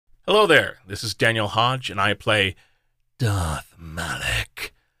Hello there, this is Daniel Hodge, and I play Darth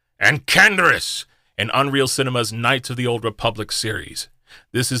Malak and Canderous in Unreal Cinema's Knights of the Old Republic series.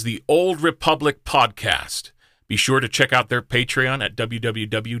 This is the Old Republic podcast. Be sure to check out their Patreon at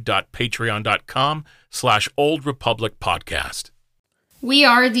www.patreon.com/Old Republic Podcast. We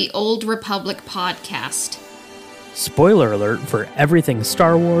are the Old Republic Podcast. Spoiler alert for everything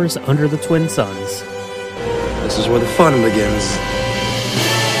Star Wars under the Twin Suns. This is where the fun begins.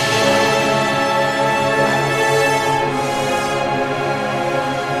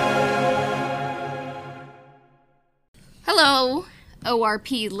 Hello,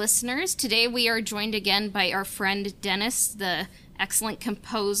 ORP listeners. Today we are joined again by our friend Dennis, the excellent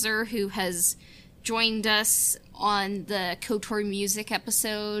composer who has joined us on the KOTOR music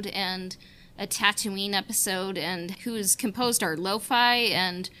episode and a Tatooine episode, and who's composed our lo-fi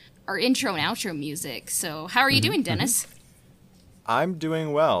and our intro and outro music. So how are you doing, Dennis? I'm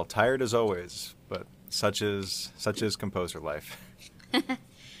doing well. Tired as always, but such is composer life.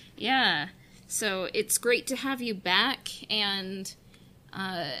 Yeah. So it's great to have you back, and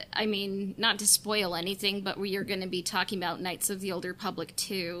I mean, not to spoil anything, but we are going to be talking about Knights of the Old Republic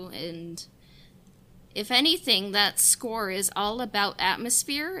 2, and if anything, that score is all about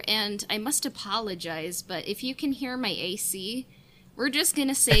atmosphere, and I must apologize, but if you can hear my AC, we're just going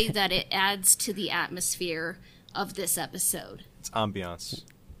to say that it adds to the atmosphere of this episode. It's ambiance.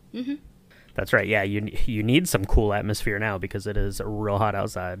 Mm-hmm. That's right. Yeah, you need some cool atmosphere now because it is real hot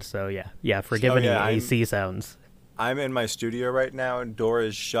outside. So yeah, forgive any AC sounds. I'm in my studio right now. Door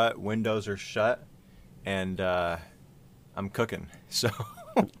is shut, windows are shut, and I'm cooking. So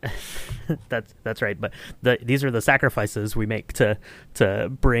that's right. But these are the sacrifices we make to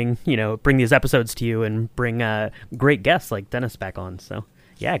bring these episodes to you and bring great guests like Dennis back on. So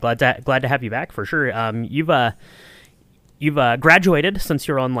yeah, glad to have you back for sure. You've graduated since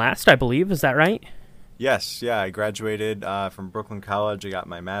you were on last, I believe. Is that right? Yes. Yeah, I graduated from Brooklyn College. I got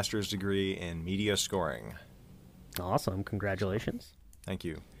my master's degree in media scoring. Awesome. Congratulations. Thank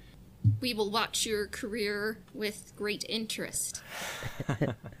you. We will watch your career with great interest.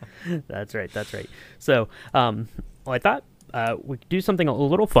 That's right. So, I thought we could do something a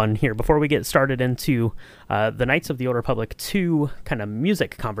little fun here before we get started into the Knights of the Old Republic 2 kind of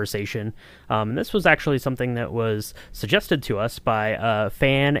music conversation. This was actually something that was suggested to us by a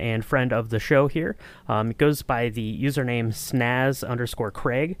fan and friend of the show here. It goes by the username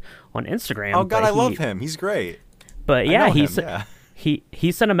snaz_Craig on Instagram. Oh, God, I love him. He's great. But yeah, he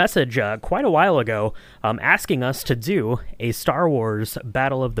sent a message quite a while ago asking us to do a Star Wars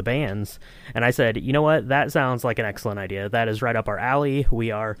Battle of the Bands. And I said, you know what? That sounds like an excellent idea. That is right up our alley.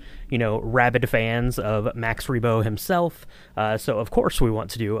 We are, rabid fans of Max Rebo himself. So, of course, we want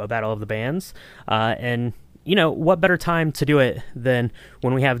to do a Battle of the Bands. And, what better time to do it than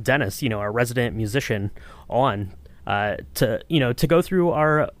when we have Dennis, our resident musician, on to go through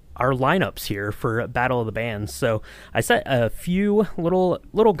our lineups here for Battle of the Bands. So I set a few little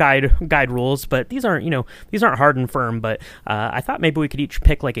guide rules, but these aren't hard and firm. But I thought maybe we could each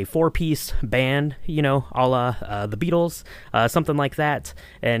pick like a 4-piece band, a la the Beatles, something like that,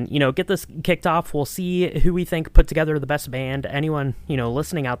 and get this kicked off. We'll see who we think put together the best band. Anyone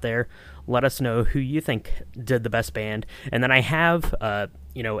listening out there, let us know who you think did the best band, and then I have a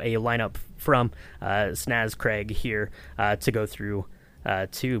lineup from Snaz Craig here to go through.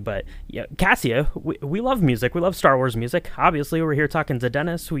 Too, but yeah, Cassia, we love music. We love Star Wars music. Obviously, we're here talking to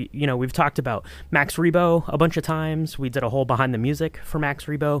Dennis. We've talked about Max Rebo a bunch of times. We did a whole behind the music for Max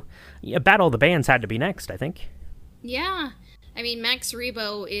Rebo. Yeah, Battle of the Bands had to be next, I think. Yeah, I mean, Max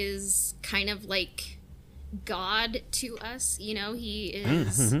Rebo is kind of like God to us. He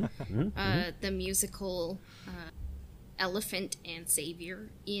is the musical elephant and savior.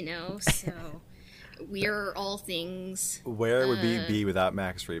 So. We're all things. Where would we be without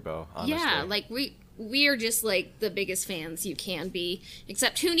Max Rebo, honestly? Yeah, like we are just like the biggest fans you can be.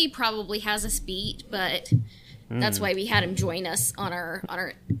 Except Hooney probably has us beat, but that's why we had him join us on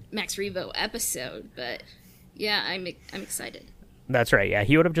our Max Rebo episode. But yeah, I'm excited. That's right. Yeah,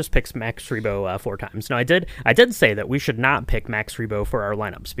 he would have just picked Max Rebo 4 times. No, I did say that we should not pick Max Rebo for our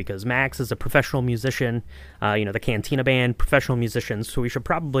lineups because Max is a professional musician. The Cantina Band, professional musicians. So we should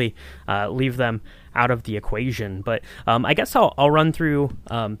probably leave them out of the equation. But I guess I'll run through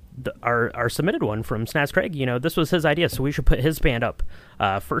our submitted one from Snaz Craig. This was his idea, so we should put his band up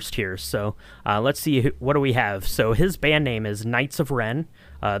first here. So let's see, what do we have? So his band name is Knights of Ren.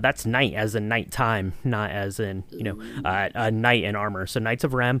 That's knight as in nighttime, not as in, a knight in armor. So Knights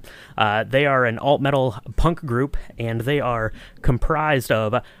of Rem, they are an alt-metal punk group, and they are comprised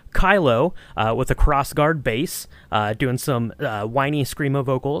of Kylo with a cross-guard bass, doing some whiny screamo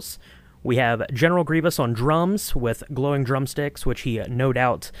vocals. We have General Grievous on drums with glowing drumsticks, which he no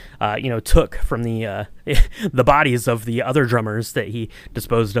doubt, took from the the bodies of the other drummers that he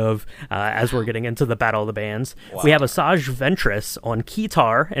disposed of as we're getting into the Battle of the Bands. Wow. We have Asajj Ventress on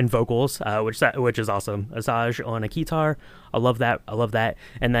KOTOR and vocals, which is awesome. Asajj on a KOTOR. I love that.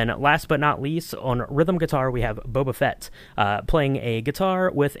 And then last but not least, on rhythm guitar, we have Boba Fett playing a guitar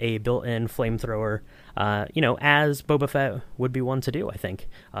with a built-in flamethrower, as Boba Fett would be one to do, I think.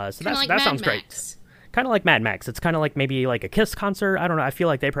 So that sounds great. Kind of like Mad Max. It's kind of like maybe like a Kiss concert. I don't know. I feel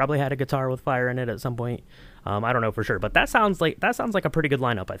like they probably had a guitar with fire in it at some point. I don't know for sure, but that sounds like a pretty good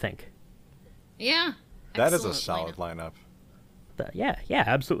lineup, I think. Yeah. That is a solid lineup. Yeah,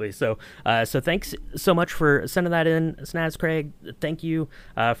 absolutely. So thanks so much for sending that in, Snaz Craig. Thank you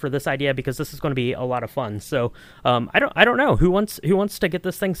for this idea, because this is going to be a lot of fun. So I don't know who wants to get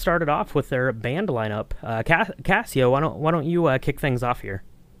this thing started off with their band lineup. Cassio, why don't you kick things off here?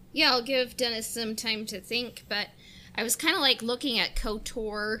 Yeah, I'll give Dennis some time to think, but I was kind of like looking at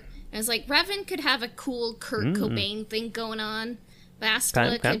KOTOR, and I was like, Revan could have a cool Kurt Cobain thing going on.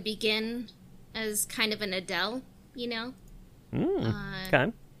 Bastila could begin as kind of an Adele,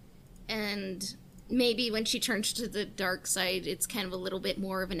 Okay. And maybe when she turns to the dark side, it's kind of a little bit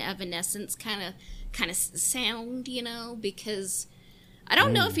more of an Evanescence kind of sound, because I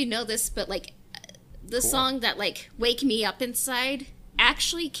don't know if you know this, but like the song that like Wake Me Up Inside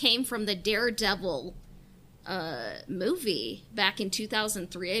actually came from the Daredevil movie back in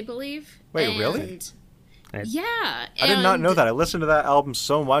 2003, I believe. Wait, really? Yeah. I did not know that. I listened to that album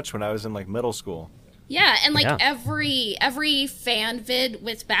so much when I was in like middle school. Yeah, and like every fan vid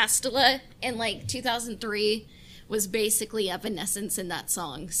with Bastila in like 2003 was basically Evanescence in that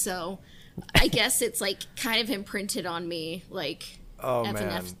song. So I guess it's like kind of imprinted on me, like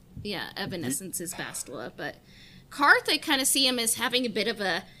Evanescence is Bastila. But Karth, I kind of see him as having a bit of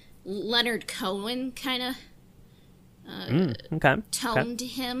a Leonard Cohen kind of tone to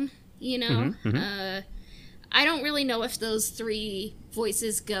him, I don't really know if those three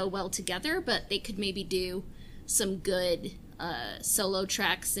voices go well together, but they could maybe do some good solo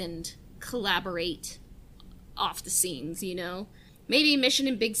tracks and collaborate off the scenes, Maybe Mission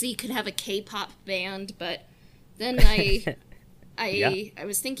and Big Z could have a K-pop band, but then I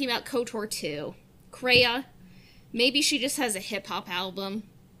was thinking about KOTOR too. Kreia, maybe she just has a hip-hop album,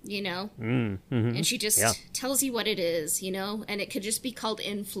 and she just tells you what it is, and it could just be called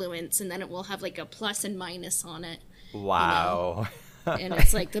Influence, and then it will have like a plus and minus on it. Wow. And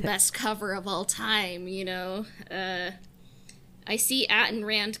it's like the best cover of all time, I see Atten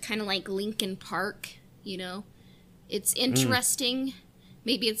Rand kind of like Linkin Park, It's interesting.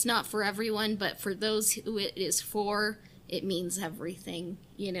 Maybe it's not for everyone, but for those who it is for, it means everything,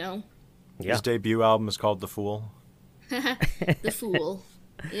 His debut album is called The Fool. The Fool.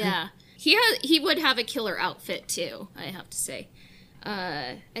 Yeah. He would have a killer outfit, too, I have to say.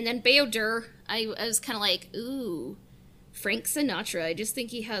 And then Beodur, I was kind of like, ooh, Frank Sinatra. I just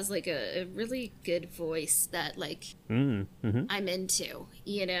think he has, like, a really good voice that, like, I'm into,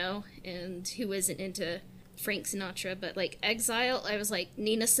 And who isn't into Frank Sinatra? But, like, Exile, I was like,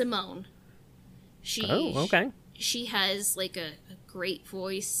 Nina Simone. She has, like, a great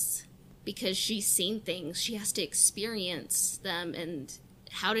voice because she's seen things. She has to experience them, and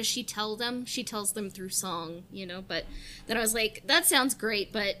how does she tell them? She tells them through song, but then I was like, that sounds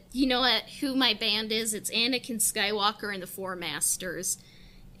great, but you know what, who my band is? It's Anakin Skywalker and the Four Masters,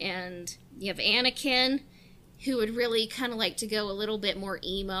 and you have Anakin, who would really kind of like to go a little bit more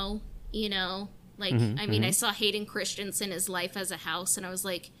emo, I saw Hayden Christensen, His Life as a House, and I was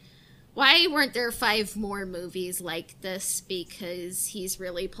like, why weren't there 5 more movies like this? Because he's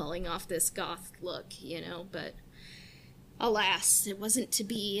really pulling off this goth look, but alas, it wasn't to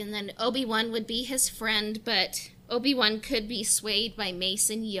be. And then Obi-Wan would be his friend, but Obi-Wan could be swayed by Mace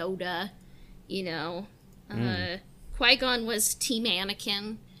and Yoda, Qui-Gon was Team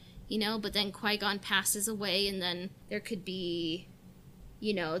Anakin, but then Qui-Gon passes away, and then there could be,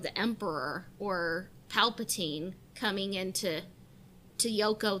 the Emperor or Palpatine coming into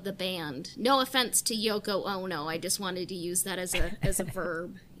Yoko the band. No offense to Yoko Ono, I just wanted to use that as a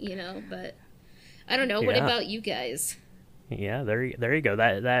verb, but I don't know. What about you guys? Yeah, there you go.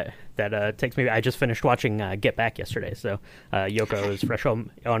 That takes me. I just finished watching Get Back yesterday, so Yoko is fresh on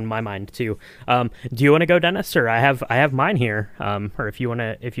my mind too. Do you want to go, Dennis, or I have mine here? Or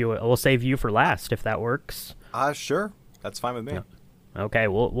we'll save you for last if that works. Sure, that's fine with me. Okay,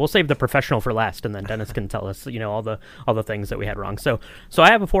 we'll save the professional for last, and then Dennis can tell us, all the things that we had wrong. So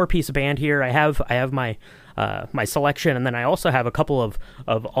I have a 4-piece band here. I have my my selection, and then I also have a couple of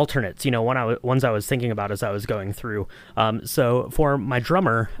alternates. Ones I was thinking about as I was going through. So for my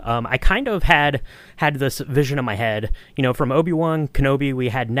drummer, I kind of had this vision in my head. From Obi-Wan Kenobi, we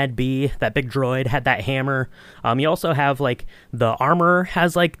had Ned B, that big droid, had that hammer. You also have like the armor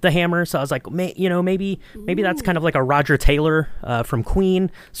has like the hammer. So I was like, maybe that's kind of like a Roger Taylor from Queen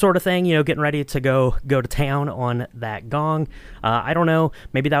sort of thing. Getting ready to go to town on that gong. I don't know.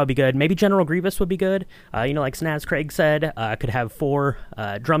 Maybe that would be good. Maybe General Grievous would be good. Like Snaz Craig said, could have 4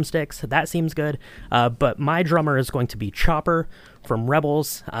 drumsticks. That seems good. But my drummer is going to be Chopper from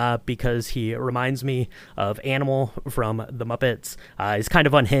Rebels because he reminds me of Animal from the Muppets. He's kind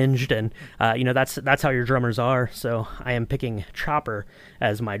of unhinged, and that's how your drummers are. So I am picking Chopper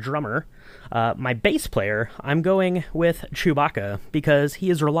as my drummer. My bass player, I'm going with Chewbacca because he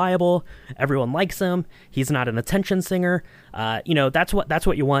is reliable. Everyone likes him. He's not an attention singer. That's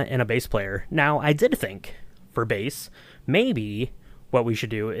what you want in a bass player. Now, I did think for bass, maybe what we should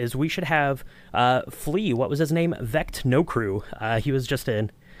do is we should have Flea. What was his name? Vect No Crew. He was just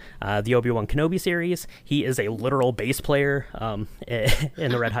in the Obi-Wan Kenobi series. He is a literal bass player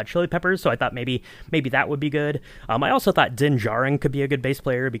in the Red Hot Chili Peppers, so I thought maybe that would be good. I also thought Din Djarin could be a good bass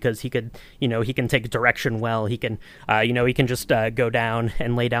player because he could, he can take direction well. He can, he can just go down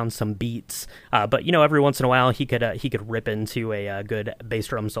and lay down some beats. But every once in a while he could rip into a good bass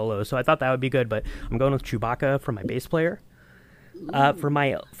drum solo. So I thought that would be good. But I'm going with Chewbacca for my bass player. For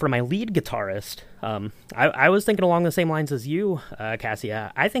my lead guitarist, I was thinking along the same lines as you,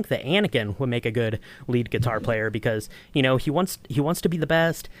 Cassia. I think that Anakin would make a good lead guitar player because he wants to be the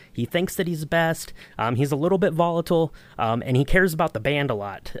best. He thinks that he's the best. He's a little bit volatile, and he cares about the band a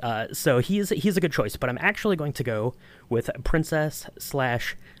lot. So he's a good choice. But I'm actually going to go with Princess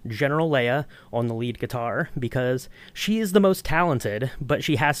 / General Leia on the lead guitar because she is the most talented, but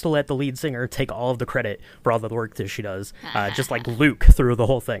she has to let the lead singer take all of the credit for all the work that she does, just like Luke through the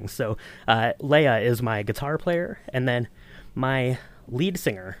whole thing. So Leia is my guitar player, and then my lead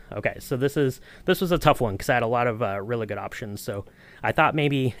singer. Okay, so this was a tough one because I had a lot of really good options. So I thought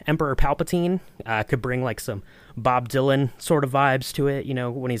maybe Emperor Palpatine could bring like some Bob Dylan sort of vibes to it.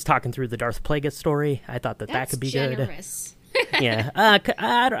 When he's talking through the Darth Plagueis story, I thought that could be generous. Good. Yeah,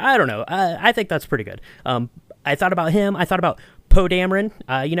 I don't know. I think that's pretty good. I thought about him. I thought about Poe Dameron.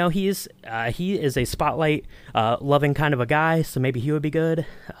 He is a spotlight loving kind of a guy, so maybe he would be good.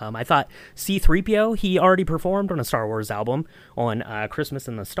 I thought C-3PO, he already performed on a Star Wars album on Christmas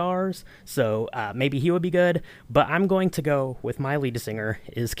in the Stars, so maybe he would be good. But I'm going to go with my lead singer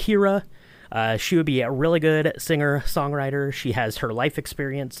is Kira. She would be a really good singer-songwriter. She has her life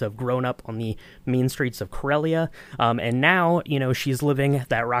experience of growing up on the mean streets of Corellia, and now she's living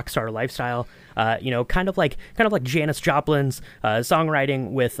that rock star lifestyle. Kind of like Janis Joplin's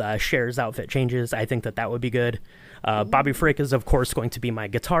songwriting with Cher's outfit changes. I think that would be good. Bobby Frick is of course going to be my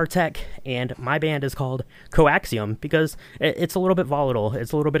guitar tech, and my band is called Coaxium because it's a little bit volatile,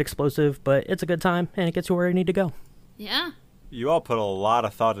 it's a little bit explosive, but it's a good time and it gets you where you need to go. Yeah. You all put a lot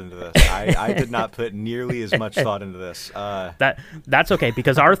of thought into this. I did not put nearly as much thought into this. That's okay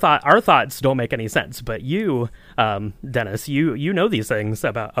because our thoughts don't make any sense. But you, Dennis, you know these things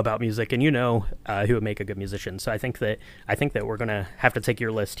about music, and who would make a good musician. So I think that we're gonna have to take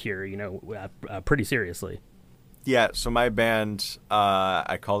your list here, pretty seriously. Yeah. So my band,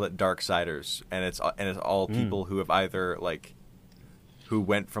 I called it Darksiders, and it's all people who have either who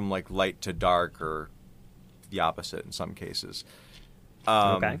went from light to dark or the opposite in some cases.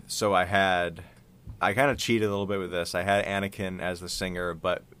 Okay. So I kind of cheated a little bit with this. I had Anakin as the singer,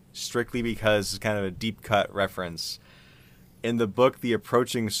 but strictly because it's kind of a deep cut reference. In the book The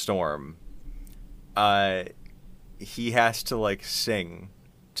Approaching Storm, he has to sing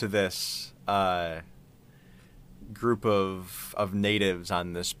to this group of natives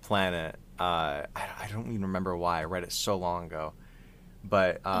on this planet. I don't even remember why. I read it so long ago.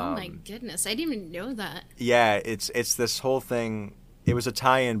 But oh my goodness, I didn't even know that. Yeah, it's this whole thing. It was a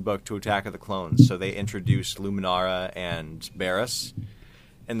tie-in book to Attack of the Clones, so they introduced Luminara and Barriss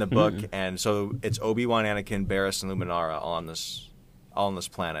in the book, and so it's Obi-Wan, Anakin, Barriss, and Luminara all on this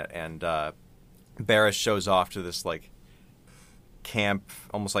planet, and Barriss shows off to this camp,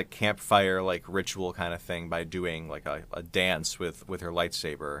 almost like campfire ritual kind of thing by doing a dance with her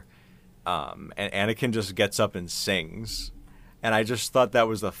lightsaber, and Anakin just gets up and sings. And I just thought that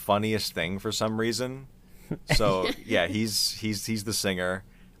was the funniest thing for some reason. So yeah, he's the singer.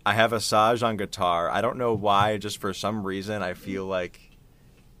 I have Asajj on guitar. I don't know why, just for some reason I feel like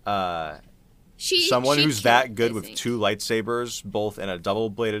someone she'd who's kill that it, good I with think. 2 lightsabers, both in a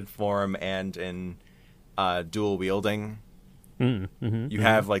double-bladed form and in dual wielding. You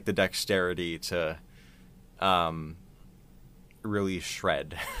have like the dexterity to really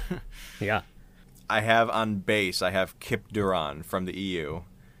shred. Yeah. I have on base, I have Kip Duran from the EU.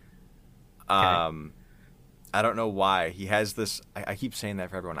 I don't know why. He has this... I keep saying that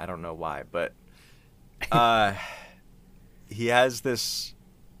for everyone. I don't know why. But he has this...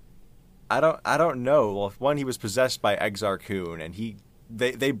 I don't know. Well, one, he was possessed by Exar Kun, and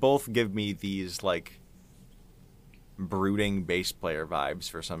they both give me these, like, brooding bass player vibes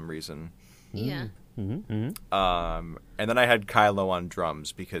for some reason. Yeah. And then I had Kylo on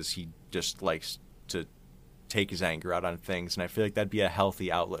drums because he just likes to take his anger out on things, and I feel like that'd be a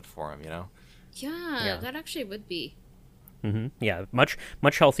healthy outlet for him, you know? Yeah, that actually would be. Yeah, much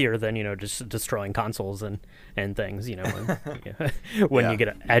healthier than just destroying consoles and things. When you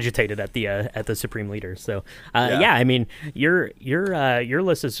get agitated at the supreme leader. So I mean your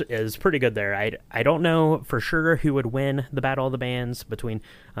list is pretty good there. I don't know for sure who would win the Battle of the Bands between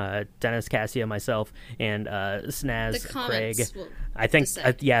Dennis, Cassia, myself, and Snaz, Craig. I think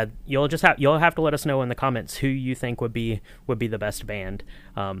you'll have to let us know in the comments who you think would be the best band.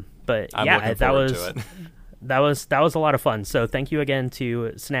 But I'm yeah, looking that forward was. to it. That was a lot of fun. So thank you again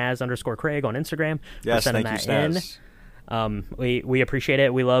to Snaz_Craig on Instagram for sending that in. We appreciate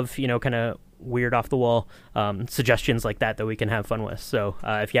it. We love kind of weird off the wall suggestions like that we can have fun with. So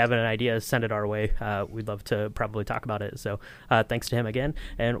if you have an idea, send it our way. We'd love to probably talk about it. So thanks to him again.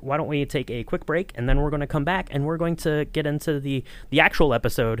 And why don't we take a quick break, and then we're going to come back and we're going to get into the actual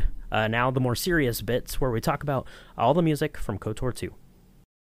episode. Now the more serious bits where we talk about all the music from KOTOR 2.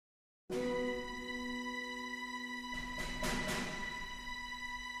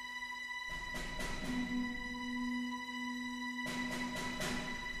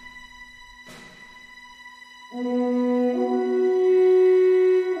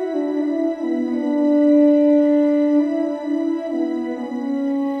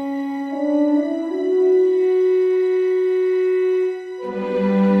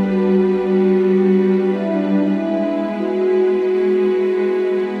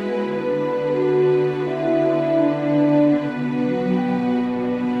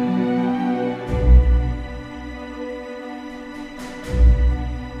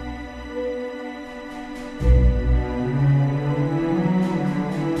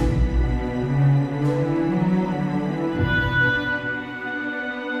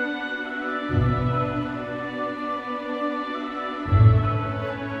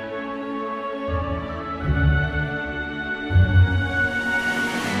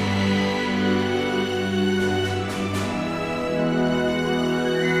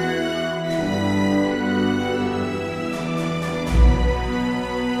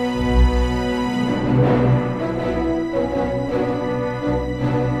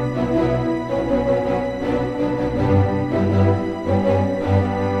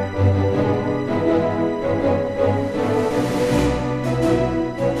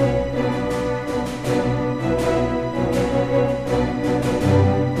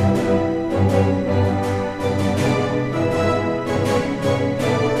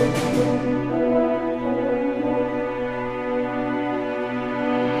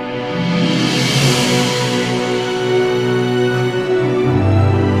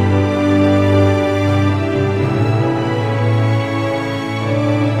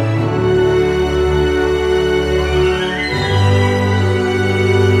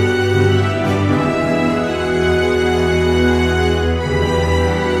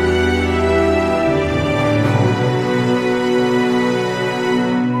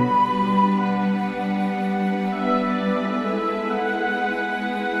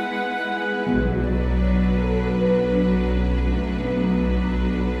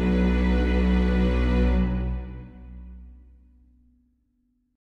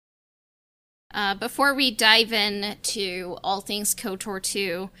 Before we dive in to all things KOTOR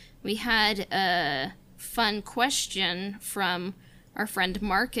 2, we had a fun question from our friend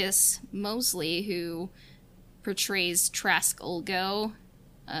Marcus Mosley, who portrays Trask Ulgo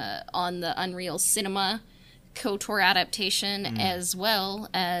on the Unreal Cinema KOTOR adaptation, as well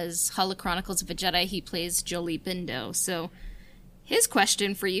as Holo Chronicles of a Jedi. He plays Jolee Bindo. So his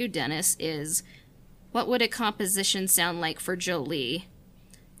question for you, Dennis, is what would a composition sound like for Jolee?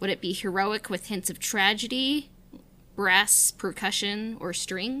 Would it be heroic with hints of tragedy, brass, percussion, or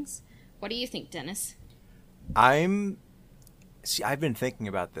strings? What do you think, Dennis? I've been thinking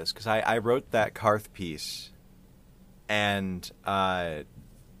about this because I wrote that Karth piece, and I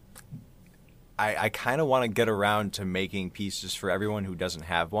kind of want to get around to making pieces for everyone who doesn't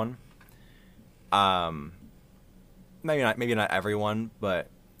have one. maybe not everyone, but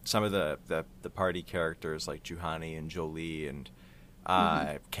some of the party characters like Juhani and Jolie and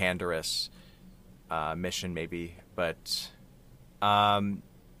Candaris, Mission maybe, but I'm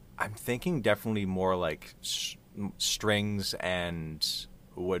thinking definitely more like strings and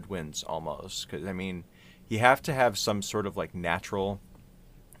woodwinds almost, because I mean you have to have some sort of like natural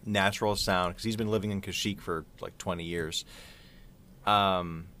sound, because he's been living in Kashyyyk for like 20 years.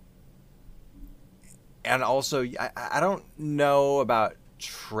 And also I don't know about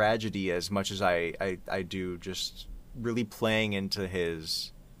tragedy as much as I do just really playing into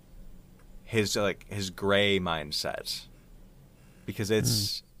his gray mindset, because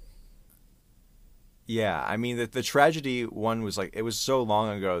it's yeah, I mean the tragedy one was like, it was so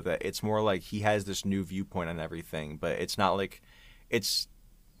long ago that it's more like he has this new viewpoint on everything, but it's not like it's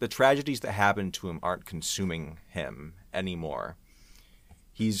the tragedies that happen to him aren't consuming him anymore.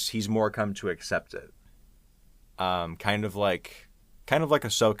 He's more come to accept it. Kind of like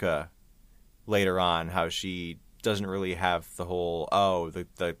Ahsoka later on, how she doesn't really have the whole,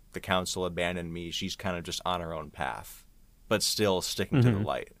 the council abandoned me. She's kind of just on her own path, but still sticking to the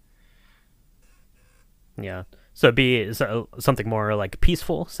light. Yeah. So it'd be something more like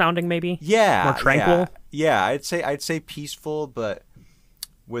peaceful sounding, maybe? Yeah. More tranquil? Yeah. I'd say peaceful, but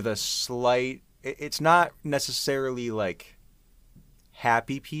with a slight, it's not necessarily like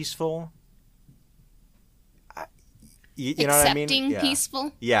happy peaceful. You know what I mean? Accepting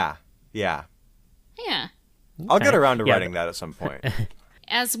peaceful? Yeah. Yeah. I'll get around to writing that at some point.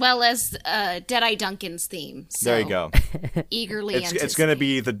 As well as Deadeye Duncan's theme. So there you go. Eagerly it's gonna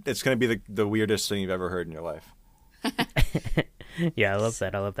be the weirdest thing you've ever heard in your life. Yeah, I love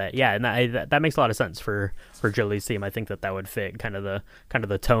that. Yeah, and that makes a lot of sense for Jolie's theme. I think that would fit kind of the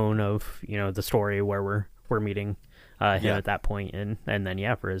tone of, you know, the story where we're meeting him at that point, and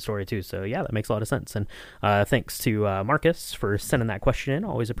then for his story too. So yeah, that makes a lot of sense. And thanks to Marcus for sending that question in.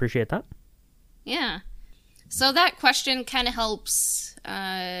 Always appreciate that. Yeah. So that question kind of helps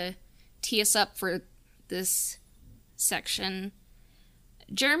tee us up for this section.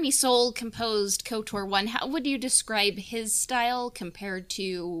 Jeremy Soule composed KOTOR 1. How would you describe his style compared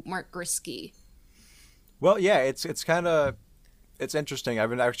to Mark Griskey? Well, yeah, it's interesting. I've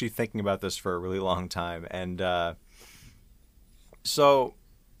been actually thinking about this for a really long time, and so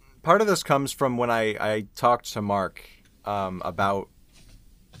part of this comes from when I talked to Mark about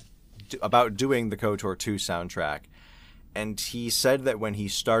doing the KOTOR 2 soundtrack, and he said that when he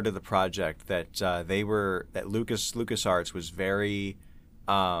started the project that LucasArts was very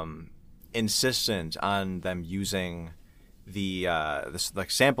insistent on them using the like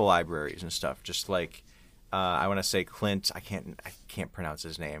sample libraries and stuff, just like I want to say Clint, I can't pronounce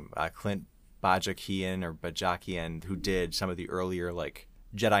his name, Clint Bajakian or Bajakian, who did some of the earlier like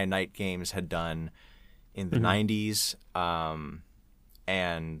Jedi Knight games, had done in the 90s,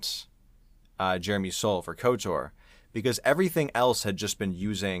 and Jeremy Soule for KOTOR, because everything else had just been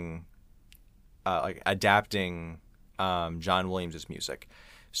using like adapting John Williams' music.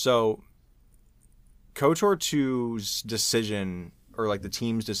 So KOTOR 2's decision, or like the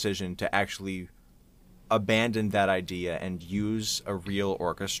team's decision to actually abandon that idea and use a real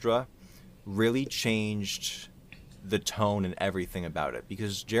orchestra, really changed the tone and everything about it,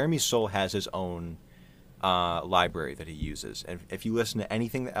 because Jeremy Soule has his own library that he uses, and if you listen to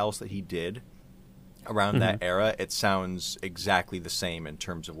anything else that he did around that era, it sounds exactly the same in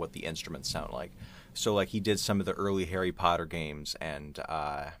terms of what the instruments sound like. So like he did some of the early Harry Potter games and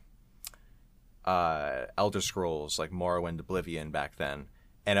Elder Scrolls, like Morrowind, Oblivion back then,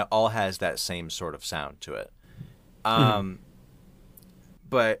 and it all has that same sort of sound to it.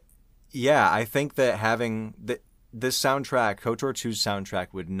 But yeah, I think that having this soundtrack, KOTOR 2's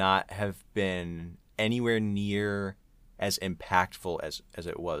soundtrack, would not have been anywhere near as impactful as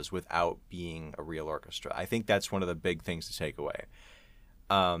it was without being a real orchestra. I think that's one of the big things to take away,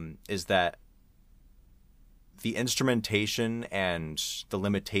 is that the instrumentation and the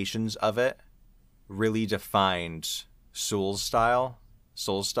limitations of it really defined Soule's style,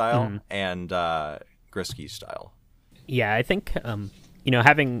 and Griskey's style. Yeah, I think you know,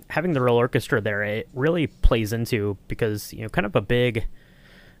 having the real orchestra there, it really plays into, because, you know, kind of a big,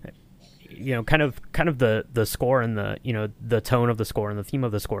 you know, kind of the score and the, you know, the tone of the score and the theme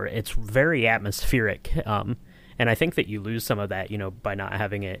of the score, it's very atmospheric. And I think that you lose some of that, you know, by not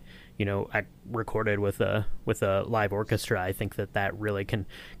having it, you know, recorded with a live orchestra. I think that really can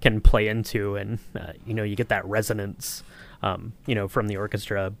play into, and you know, you get that resonance, you know, from the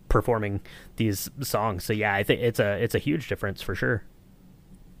orchestra performing these songs. So yeah, I think it's a huge difference for sure.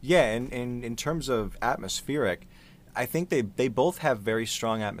 Yeah, and in terms of atmospheric, I think they both have very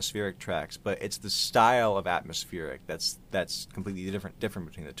strong atmospheric tracks, but it's the style of atmospheric that's completely different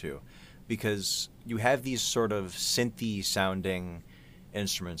between the two, because you have these sort of synthy sounding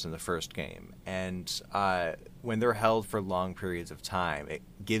instruments in the first game, and when they're held for long periods of time, it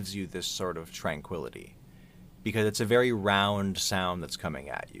gives you this sort of tranquility, because it's a very round sound that's coming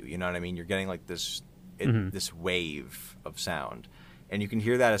at you. You know what I mean? You're getting like this this wave of sound. And you can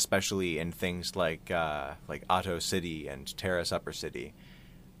hear that especially in things like Otto City and Terrace Upper City.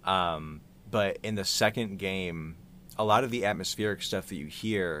 But in the second game, a lot of the atmospheric stuff that you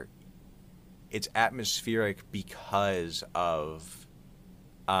hear, it's atmospheric because of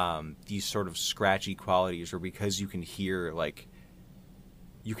these sort of scratchy qualities, or because you can hear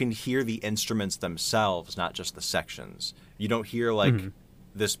the instruments themselves, not just the sections. You don't hear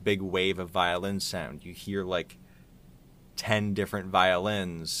this big wave of violin sound. You hear 10 different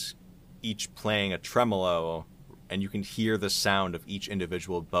violins, each playing a tremolo, and you can hear the sound of each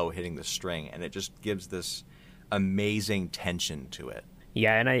individual bow hitting the string, and it just gives this amazing tension to it.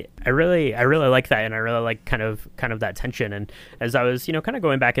 Yeah, and I really like that, and I really like kind of that tension. And as I was kind of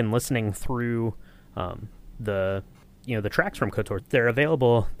going back and listening through the tracks from KOTOR, they're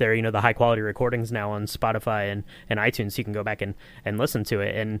available. They're the high quality recordings now on Spotify and iTunes, so you can go back and listen to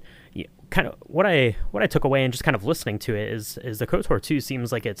it. And kind of what I took away and just kind of listening to it is the KOTOR 2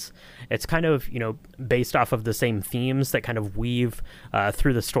 seems like it's kind of based off of the same themes that kind of weave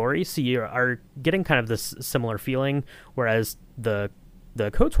through the story. So you are getting kind of this similar feeling, whereas the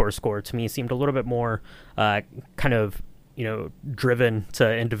KOTOR score to me seemed a little bit more kind of driven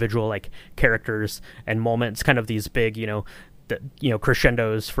to individual characters and moments, kind of these big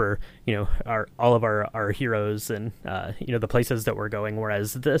crescendos for all of our heroes and the places that we're going,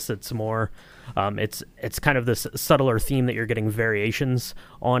 whereas it's more it's kind of this subtler theme that you're getting variations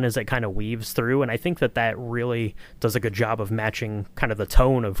on as it kind of weaves through. And I think that really does a good job of matching kind of the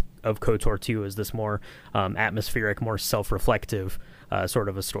tone of KOTOR 2 as this more atmospheric, more self-reflective sort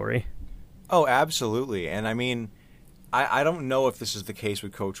of a story. Oh, absolutely. And I mean, I don't know if this is the case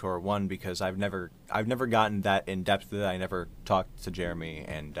with KOTOR 1, because I've never gotten that in depth with it. I never talked to Jeremy,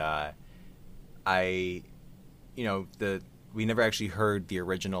 and we never actually heard the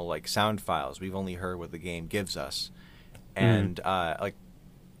original sound files. We've only heard what the game gives us, and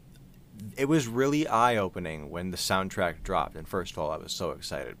it was really eye-opening when the soundtrack dropped. And first of all, I was so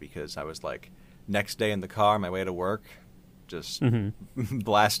excited, because I was next day in the car on my way to work, just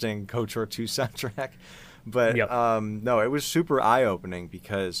blasting KOTOR 2 soundtrack. But no, it was super eye-opening,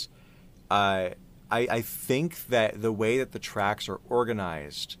 because I think that the way that the tracks are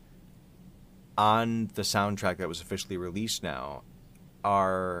organized on the soundtrack that was officially released now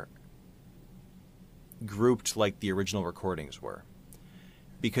are grouped like the original recordings were,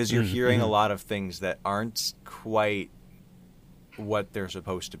 because you're hearing a lot of things that aren't quite what they're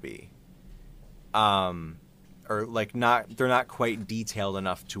supposed to be, or they're not quite detailed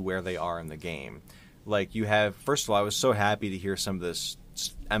enough to where they are in the game. You have, first of all, I was so happy to hear some of this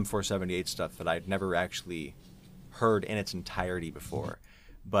M478 stuff that I'd never actually heard in its entirety before.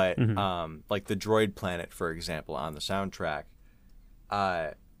 But, the Droid Planet, for example, on the soundtrack,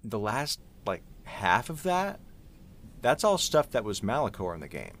 the last, half of that's all stuff that was Malachor in the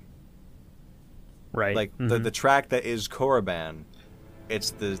game. Right. The track that is Korriban,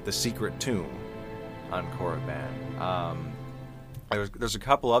 it's the secret tomb on Korriban. There's a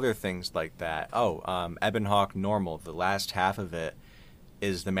couple other things like that. Ebonhawk Normal, the last half of it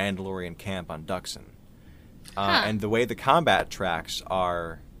is the Mandalorian camp on Duxon. And the way the combat tracks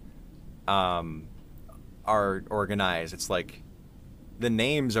are organized, it's the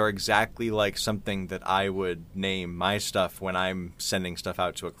names are exactly like something that I would name my stuff when I'm sending stuff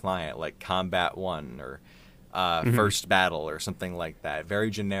out to a client, like Combat 1 or First Battle or something like that. Very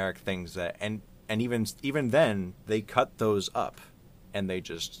generic things that, and even then, they cut those up and they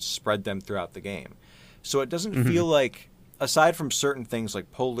just spread them throughout the game. So it doesn't feel like, aside from certain things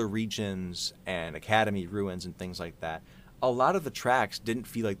like Polar Regions and Academy Ruins and things like that, a lot of the tracks didn't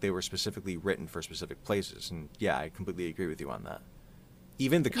feel like they were specifically written for specific places. And yeah, I completely agree with you on that.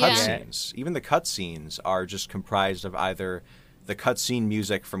 Even the cutscenes are just comprised of either the cutscene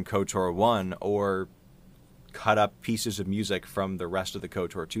music from KOTOR 1 or cut up pieces of music from the rest of the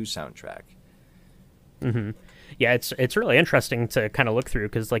KOTOR 2 soundtrack. Yeah, it's really interesting to kind of look through,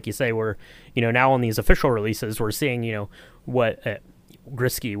 because like you say, we're now on these official releases, we're seeing what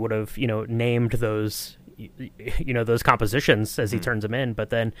Grisky would have named those those compositions as he turns them in, but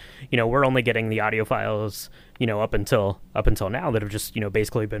then we're only getting the audio files up until now that have just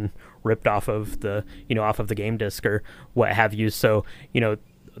basically been ripped off of the off of the game disc or what have you. So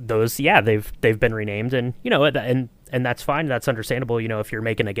those they've been renamed, and and that's fine. That's understandable. If you're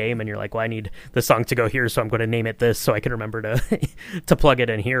making a game and you're like, well, I need the song to go here, so I'm going to name it this, so I can remember to to plug it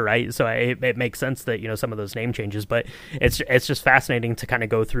in here, right? So it makes sense that some of those name changes, but it's just fascinating to kind of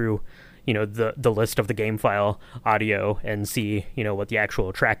go through the list of the game file audio and see what the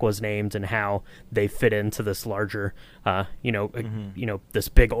actual track was named and how they fit into this larger this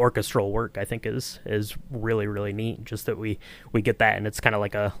big orchestral work. I think is really, really neat, just that we get that, and it's kind of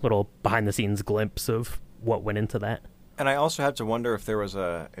like a little behind the scenes glimpse of what went into that. And I also had to wonder if there was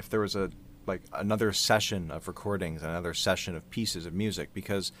a like another session of recordings, another session of pieces of music,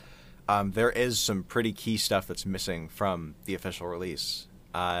 because there is some pretty key stuff that's missing from the official release.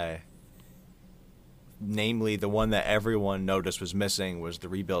 Namely, the one that everyone noticed was missing was the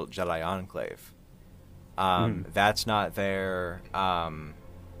rebuilt Jedi Enclave. That's not there. The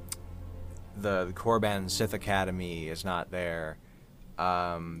Korban Sith Academy is not there.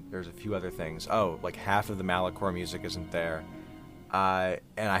 There's a few other things. Oh, like half of the Malachor music isn't there. And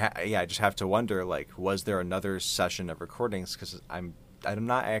I just have to wonder, like, was there another session of recordings? Because I'm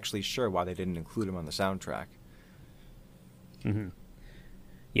not actually sure why they didn't include them on the soundtrack. Mm-hmm.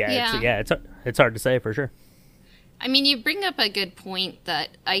 It's hard to say for sure. I mean, you bring up a good point that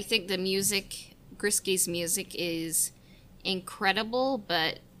I think the music, Grisky's music, is incredible,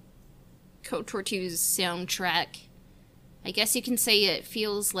 but KOTOR 2's soundtrack, I guess you can say it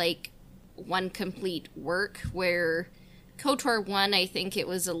feels like one complete work, where KOTOR 1, I think it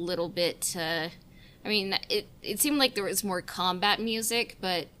was a little bit, it seemed like there was more combat music,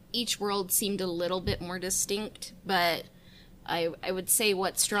 but each world seemed a little bit more distinct, but I would say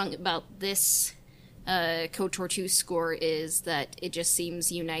what's strong about this KOTOR 2 score is that it just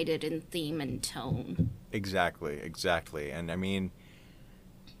seems united in theme and tone. Exactly. And I mean,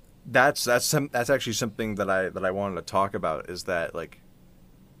 that's actually something that I wanted to talk about, is that, like,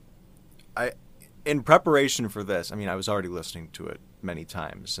 in preparation for this, I mean, I was already listening to it many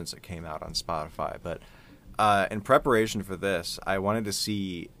times since it came out on Spotify, but in preparation for this, I wanted to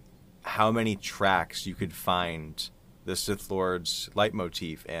see how many tracks you could find the Sith Lord's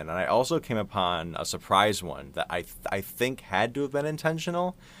leitmotif in, and I also came upon a surprise one that I think had to have been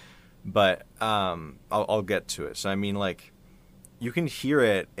intentional, but I'll get to it. So I mean, like, you can hear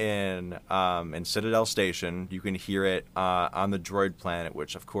it in Citadel Station. You can hear it on the droid planet,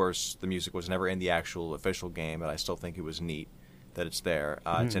 which of course the music was never in the actual official game, but I still think it was neat that it's there.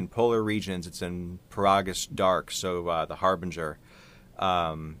 It's in Polar Regions. It's in Paragus Dark, so the Harbinger,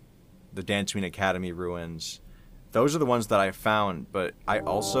 the Dantooine Academy ruins. Those are the ones that I found, but I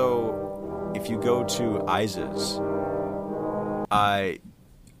also, if you go to Isis,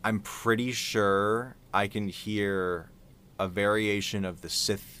 I'm pretty sure I can hear a variation of the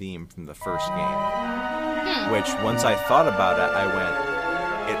Sith theme from the first game, which, once I thought about it, I went,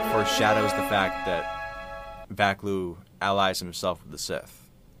 it foreshadows the fact that Vaklu allies himself with the Sith.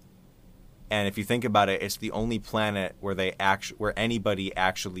 And if you think about it, it's the only planet where where anybody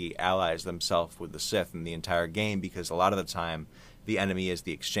actually allies themselves with the Sith in the entire game, because a lot of the time the enemy is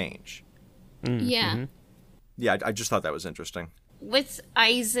the exchange. Yeah. Yeah, I just thought that was interesting. With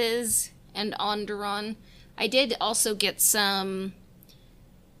Isis and Onderon, I did also get some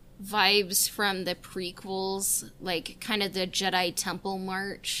vibes from the prequels, like kind of the Jedi Temple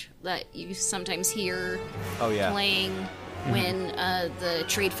March that you sometimes hear playing when the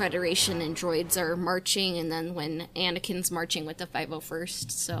Trade Federation and droids are marching, and then when Anakin's marching with the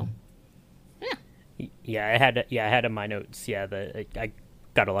 501st. So, yeah, I had in my notes. Yeah, I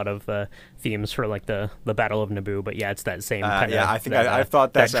got a lot of themes for like the Battle of Naboo, but yeah, it's that same kind of. Yeah, I think I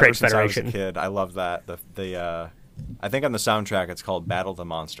thought that ever since I was a kid. I love that. I think on the soundtrack it's called Battle the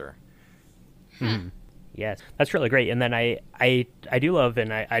Monster. Yes, that's really great. And then I do love,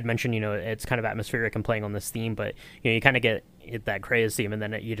 and I'd mentioned, it's kind of atmospheric and playing on this theme, but you kind of get that Kreia theme, and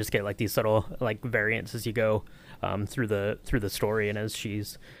then you just get like these little like variants as you go through the story, and as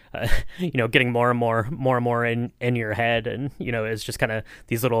she's getting more and more in your head, and it's just kind of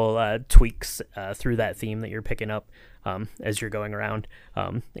these little tweaks through that theme that you're picking up as you're going around.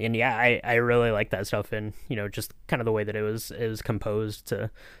 And yeah, I really like that stuff, and just kind of the way that it was composed to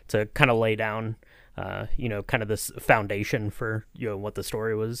kind of lay down kind of this foundation for what the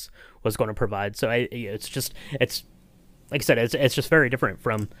story was going to provide. So it's like I said, it's just very different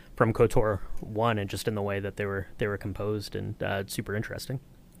from KOTOR 1, and just in the way that they were composed, and it's super interesting.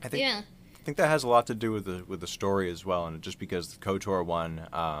 I think that has a lot to do with the story as well, and just because KOTOR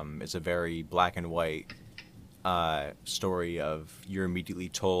 1 is a very black and white story of, you're immediately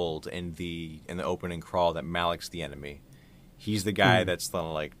told in the opening crawl that Malik's the enemy. He's the guy that's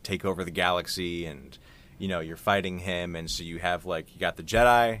gonna like take over the galaxy, and you're fighting him, and so you have you got the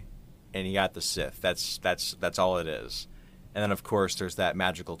Jedi, and you got the Sith. That's all it is. And then of course there's that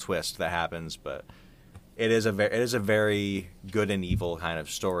magical twist that happens, but it is a very good and evil kind of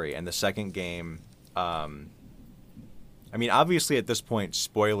story. And the second game, I mean, obviously at this point,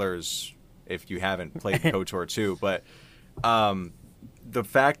 spoilers if you haven't played KOTOR 2, but the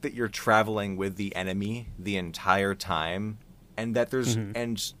fact that you're traveling with the enemy the entire time, and that there's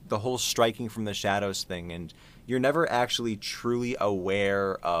and the whole striking from the shadows thing, and you're never actually truly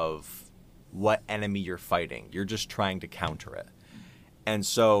aware of what enemy you're fighting. You're just trying to counter it. And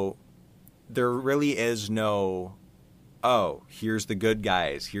so there really is no, oh, here's the good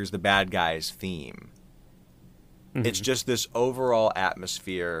guys, here's the bad guys theme. It's just this overall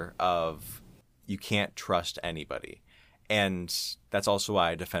atmosphere of you can't trust anybody. And that's also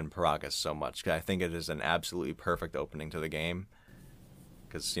why I defend Paragus so much, because I think it is an absolutely perfect opening to the game.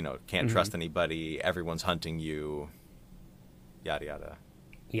 Because, you know, can't trust anybody, everyone's hunting you, yada yada.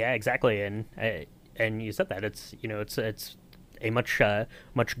 Yeah, exactly. And you said that it's, you know, it's a much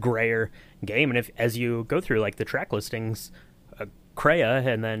grayer game, and if as you go through like the track listings, Kreia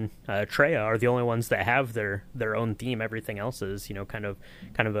and then Treya are the only ones that have their own theme. Everything else is, you know, kind of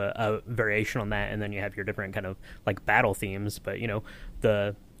a variation on that, and then you have your different kind of like battle themes. But you know,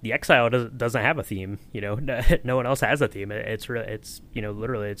 the Exile doesn't have a theme. You know, no one else has a theme. It's you know,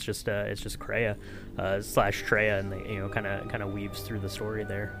 literally it's just Kreia slash Treya, and they, you know, kind of weaves through the story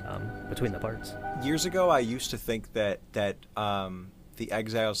there between the parts. Years ago, I used to think that the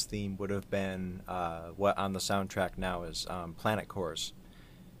Exiles theme would have been what on the soundtrack now is Planet Cores.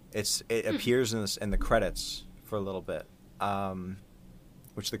 It appears in the credits for a little bit,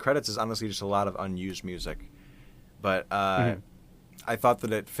 which the credits is honestly just a lot of unused music. But I thought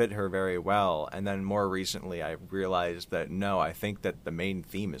that it fit her very well, and then more recently I realized that no, I think that the main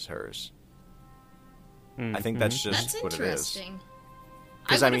theme is hers. I think that's just what it is.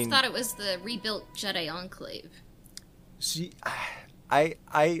 I would have thought it was the rebuilt Jedi Enclave. See, I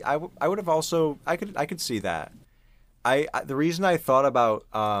would have also I could see that. The reason I thought about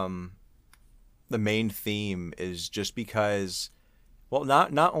the main theme is just because, well,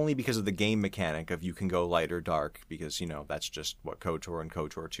 not only because of the game mechanic of you can go light or dark, because you know that's just what KOTOR and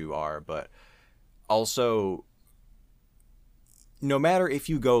KOTOR 2 are, but also no matter if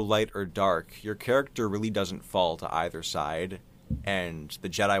you go light or dark, your character really doesn't fall to either side, and the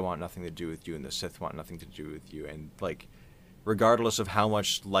Jedi want nothing to do with you and the Sith want nothing to do with you, and like regardless of how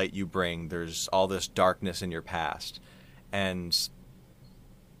much light you bring, there's all this darkness in your past. And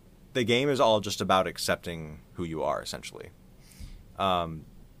the game is all just about accepting who you are, essentially.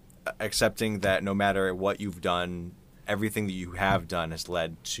 Accepting that no matter what you've done, everything that you have done has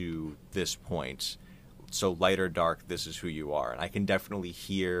led to this point. So light or dark, this is who you are. And I can definitely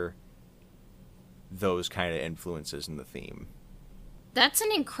hear those kind of influences in the theme. That's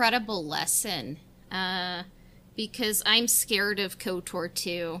an incredible lesson. Because I'm scared of KOTOR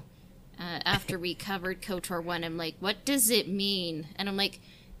 2. After we covered KOTOR 1, I'm like, what does it mean? And I'm like,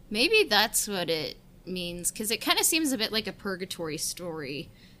 maybe that's what it means. Because it kind of seems a bit like a purgatory story,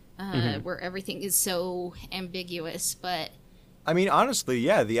 where everything is so ambiguous. But I mean, honestly,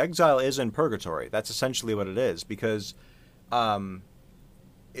 yeah, the Exile is in purgatory. That's essentially what it is. Because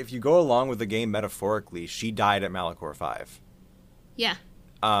if you go along with the game metaphorically, she died at Malachor 5. Yeah.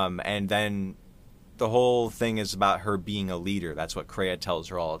 And then the whole thing is about her being a leader. That's what Kreia tells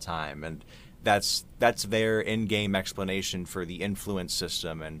her all the time, and that's their in-game explanation for the influence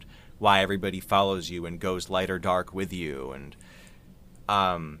system and why everybody follows you and goes light or dark with you. And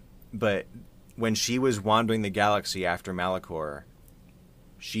but when she was wandering the galaxy after Malachor,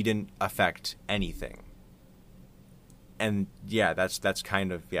 she didn't affect anything. And yeah, that's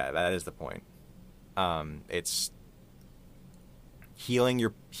kind of, yeah, that is the point. It's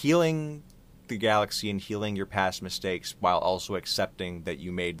healing the galaxy and healing your past mistakes while also accepting that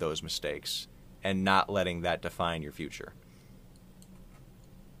you made those mistakes and not letting that define your future.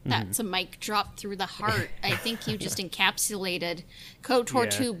 That's a mic drop through the heart. I think you just encapsulated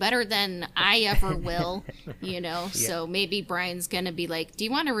KOTOR 2 better than I ever will, you know? Yeah. So maybe Brian's going to be like, do you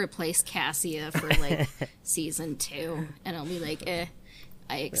want to replace Cassia for, like, Season 2? And I'll be like,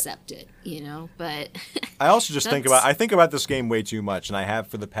 I accept it, you know? But I also just think about this game way too much, and I have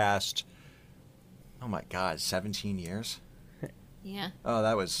for the past, oh my God, 17 years? Yeah. Oh,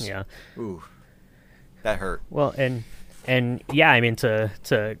 that was, ooh, that hurt. Well, and yeah, I mean, to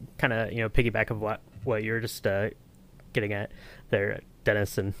kind of, you know, piggyback of what you're just getting at there,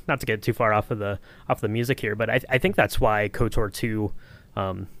 Dennis, and not to get too far off the music here, but I think that's why KOTOR 2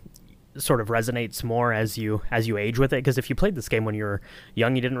 sort of resonates more as you age with it, because if you played this game when you were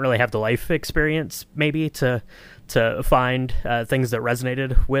young, you didn't really have the life experience maybe to find things that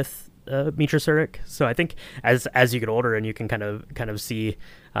resonated with Mitra Surik. So I think as you get older and you can kind of see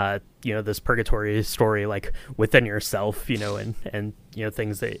this purgatory story like within yourself, and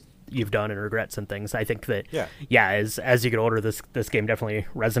things that you've done and regrets and things. I think that as you get older, this game definitely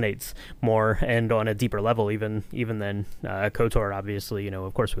resonates more and on a deeper level, even than KOTOR. Obviously,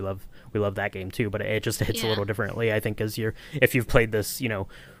 of course we love that game too, but it just hits a little differently. I think if you've played this,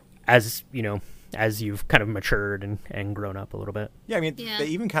 as you've kind of matured and grown up a little bit. Yeah, I mean, they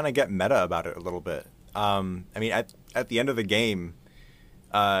even kind of get meta about it a little bit. I mean, at the end of the game,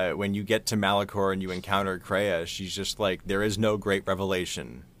 when you get to Malachor and you encounter Kreia, she's just like, there is no great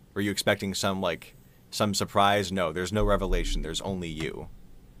revelation. Were you expecting some surprise? No, there's no revelation. There's only you.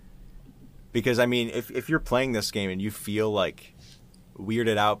 Because, I mean, if you're playing this game and you feel like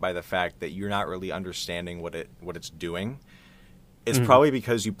weirded out by the fact that you're not really understanding what it's doing, it's probably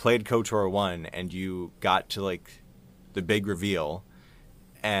because you played KOTOR 1 and you got to, like, the big reveal,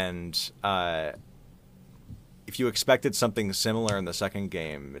 and if you expected something similar in the second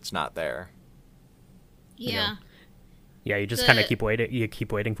game, it's not there. Yeah. Yeah, you just kind of keep waiting. You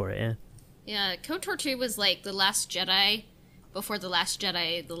keep waiting for it, yeah. Yeah, KOTOR 2 was like The Last Jedi before The Last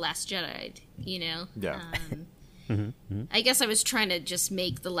Jedi, Yeah. I guess I was trying to just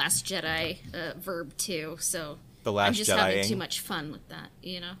make The Last Jedi verb too, so... The Last I'm just Jedi-ing. having too much fun with that,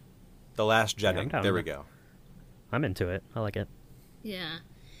 The Last Jedi. Yeah, there we go. I'm into it. I like it. Yeah.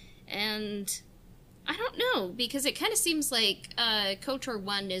 And I don't know, because it kind of seems like KOTOR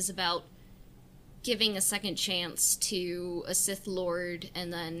 1 is about giving a second chance to a Sith Lord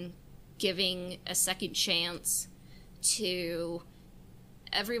and then giving a second chance to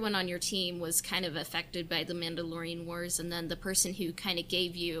everyone on your team was kind of affected by the Mandalorian Wars, and then the person who kind of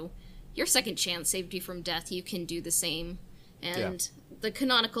gave you your second chance, saved you from death, you can do the same. And the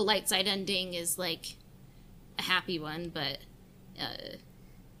canonical light side ending is like a happy one, but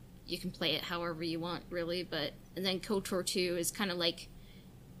you can play it however you want, really. And then KOTOR 2 is kind of like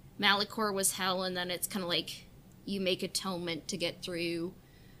Malachor was hell, and then it's kind of like you make atonement to get through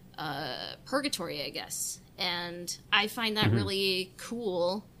purgatory, I guess. And I find that really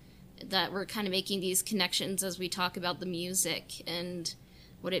cool that we're kind of making these connections as we talk about the music and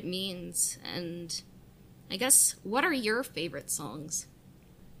what it means. And I guess, what are your favorite songs?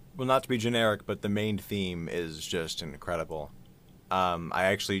 Well, not to be generic, but the main theme is just incredible.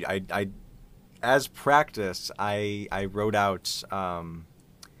 I as practice, I wrote out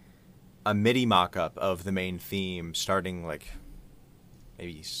a MIDI mock-up of the main theme starting like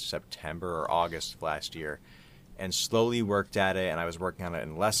maybe September or August of last year, and slowly worked at it. And I was working on it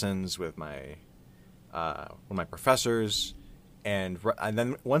in lessons with one of my professors. And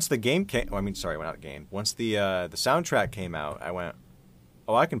then once the game came, once the soundtrack came out, I went,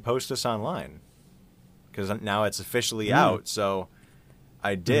 oh, I can post this online because now it's officially out. So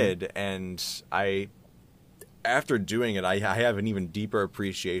I did, and after doing it, I have an even deeper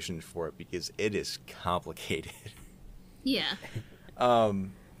appreciation for it because it is complicated. Yeah.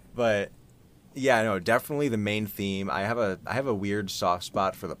 But yeah, no, definitely the main theme. I have a weird soft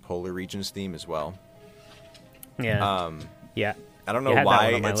spot for the Polar Regions theme as well. Yeah. Yeah. I don't know why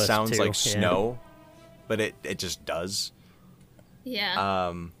it sounds like snow, but it just does.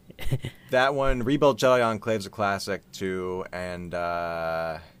 Yeah. That one, Rebuilt Jedi Enclave's a classic too, and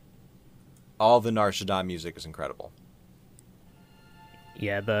all the Nar Shaddaa music is incredible.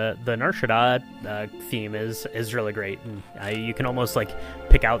 Yeah, the Nar Shaddaa theme is really great, and you can almost like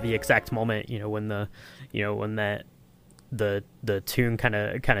pick out the exact moment, when the tune kind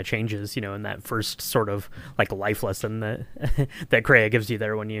of changes, in that first sort of like life lesson that that Kreia gives you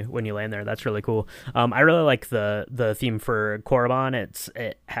there when you land there. That's really cool. I really like the theme for Korriban.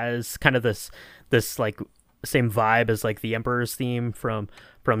 It has kind of this like same vibe as like the Emperor's theme from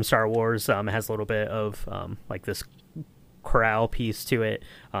Star Wars. It has a little bit of like this chorale piece to it,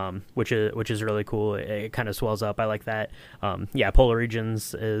 which is really cool. It kind of swells up. I like that. Polar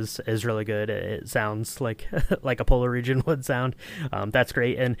Regions is really good. It sounds like like a Polar Region would sound. That's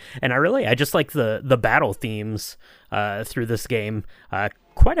great. And I just like the battle themes through this game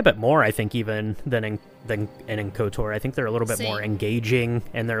quite a bit more, I think, even than in KOTOR. I think they're a little bit more engaging,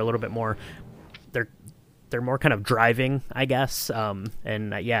 and they're a little bit more they're more kind of driving, I guess. I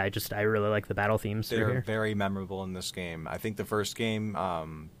really like the battle themes. They're very memorable in this game. I think the first game, a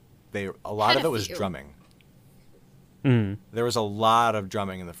lot of it was drumming. There was a lot of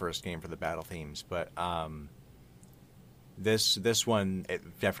drumming in the first game for the battle themes, but this one,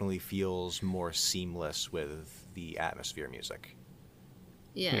 it definitely feels more seamless with the atmosphere music.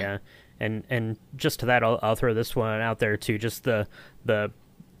 Yeah. And just to that, I'll throw this one out there too. Just the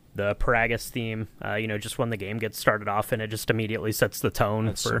Paragus theme, just when the game gets started off, and it just immediately sets the tone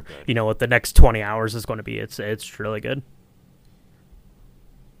That's for, so what the next 20 hours is going to be. It's really good.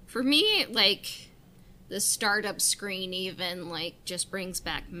 For me, like, the startup screen even, like, just brings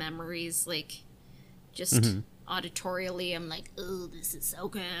back memories, like, just auditorially, I'm like, oh, this is so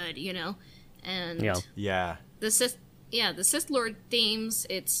good, And Yeah. the Sith Lord themes,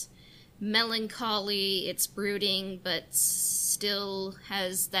 it's melancholy, it's brooding, but still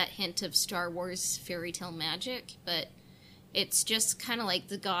has that hint of Star Wars fairy tale magic, but it's just kind of like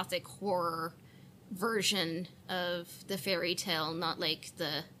the gothic horror version of the fairy tale, not like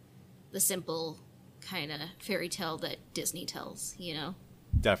the simple kind of fairy tale that Disney tells,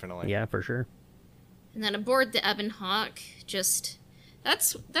 Definitely. Yeah, for sure. And then aboard the Ebon Hawk, just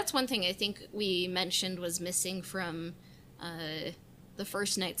that's one thing I think we mentioned was missing from the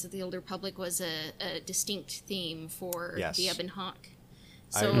first Knights of the Old Republic was a distinct theme for the Ebon Hawk.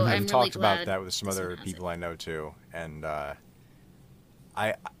 So I've I'm talked really glad about that with some this other one has people it. I know too, and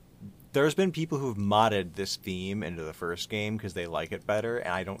there's been people who've modded this theme into the first game because they like it better,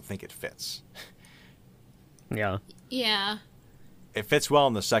 and I don't think it fits. Yeah. Yeah. It fits well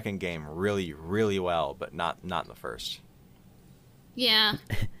in the second game, really, really well, but not in the first. Yeah.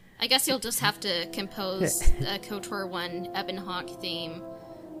 I guess you'll just have to compose a KOTOR 1 Ebon Hawk theme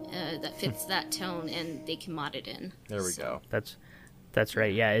that fits that tone, and they can mod it in. There we go. That's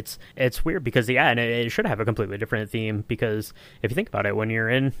right. Yeah, it's weird because and it should have a completely different theme, because if you think about it, when you're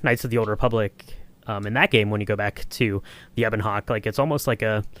in Knights of the Old Republic, in that game, when you go back to the Ebon Hawk, like, it's almost like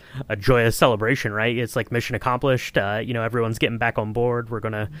a joyous celebration, right? It's like mission accomplished. Everyone's getting back on board. We're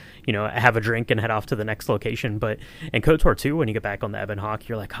gonna, have a drink and head off to the next location. But in KOTOR 2, when you get back on the Ebon Hawk,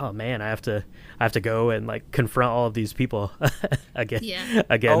 you're like, oh man, I have to go and like confront all of these people again. Yeah.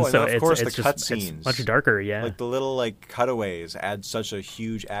 Again. Oh, So and of course it's the just cutscenes, it's much darker. Yeah. like the little like cutaways add such a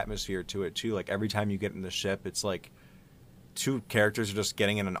huge atmosphere to it too. Like every time you get in the ship, it's like two characters are just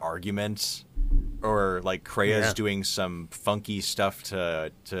getting in an argument, or like Krea's doing some funky stuff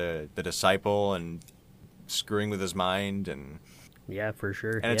to the disciple and screwing with his mind, and Yeah, for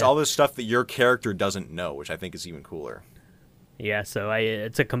sure. it's all this stuff that your character doesn't know, which I think is even cooler. Yeah, so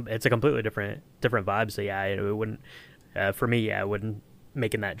it's a completely different vibe. So yeah, it wouldn't for me. Yeah, it wouldn't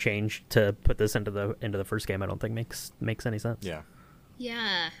making that change to put this into the first game. I don't think makes any sense. Yeah.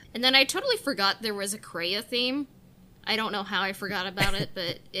 Yeah. And then I totally forgot there was a Krea theme. I don't know how I forgot about it,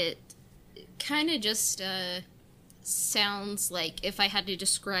 but it kind of just sounds like, if I had to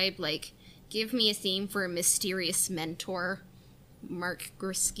describe, like, give me a theme for a mysterious mentor, Mark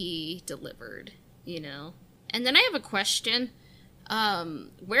Grisky delivered, And then I have a question.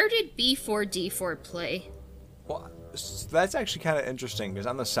 Where did B4D4 play? Well, that's actually kind of interesting, because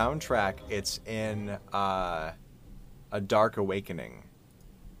on the soundtrack, it's in A Dark Awakening,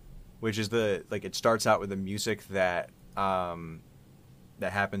 which is it starts out with the music that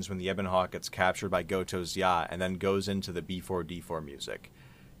happens when the Ebon Hawk gets captured by Goto's yacht, and then goes into the B4D4 music.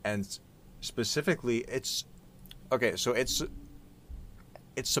 And specifically, it's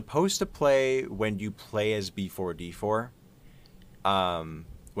supposed to play when you play as B4D4,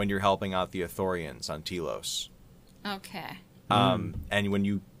 when you're helping out the Ithorians on Telos. Okay. And when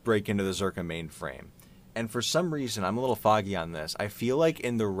you break into the Zerka mainframe. And for some reason, I'm a little foggy on this. I feel like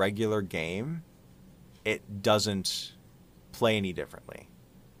in the regular game, it doesn't play any differently.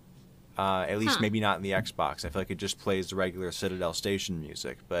 At least maybe not in the Xbox. I feel like it just plays the regular Citadel Station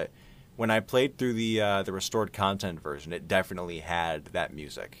music. But when I played through the restored content version, it definitely had that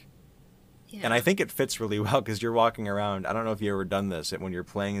music. Yeah. And I think it fits really well, because you're walking around. I don't know if you've ever done this. When you're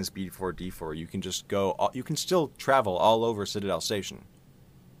playing as B4D4, you can just you can still travel all over Citadel Station.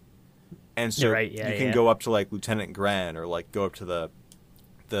 And so you can go up to like Lieutenant Gran, or like go up to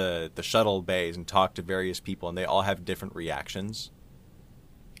the shuttle bays and talk to various people, and they all have different reactions.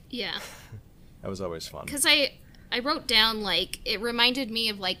 Yeah. That was always fun. Because I wrote down, like, it reminded me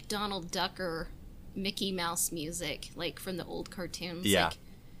of, like, Donald Duck or Mickey Mouse music, like, from the old cartoons. Yeah.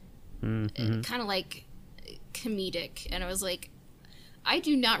 Like, kind of, like, comedic. And I was like, I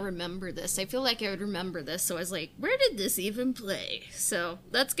do not remember this. I feel like I would remember this. So I was like, where did this even play? So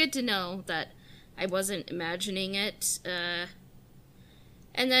that's good to know that I wasn't imagining it.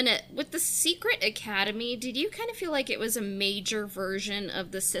 And then with the Secret Academy, did you kind of feel like it was a major version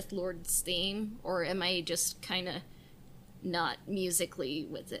of the Sith Lord's theme? Or am I just kind of not musically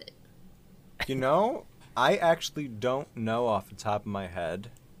with it? I actually don't know off the top of my head.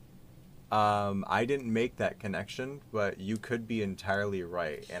 I didn't make that connection, but you could be entirely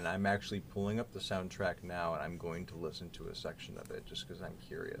right. And I'm actually pulling up the soundtrack now, and I'm going to listen to a section of it just because I'm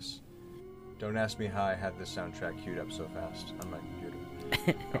curious. Don't ask me how I had this soundtrack queued up so fast on my computer.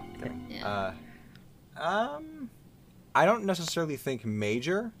 No, kidding. Yeah. I don't necessarily think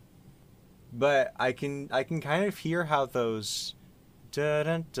major, but I can kind of hear how those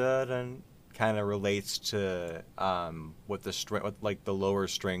dun dun dun kind of relates to what the lower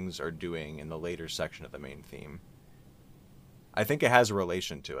strings are doing in the later section of the main theme. I think it has a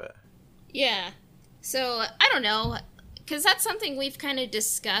relation to it. Yeah. So, I don't know, because that's something we've kind of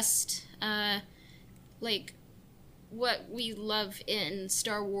discussed, like, what we love in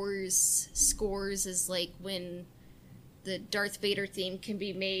Star Wars scores is, like, when the Darth Vader theme can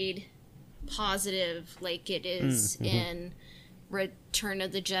be made positive, like it is in Return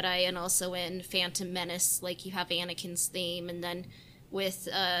of the Jedi and also in Phantom Menace, like, you have Anakin's theme, and then with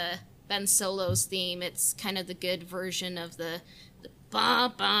Ben Solo's theme, it's kind of the good version of the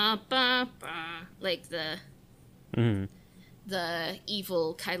ba ba ba ba, like the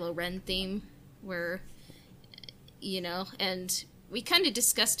evil Kylo Ren theme, where, you know, and we kind of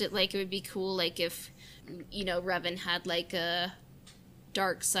discussed it, like it would be cool, like if, you know, Revan had like a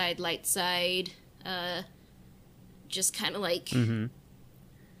dark side, light side, just kind of like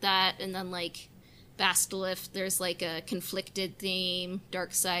that, and then like Bastila, there's like a conflicted theme,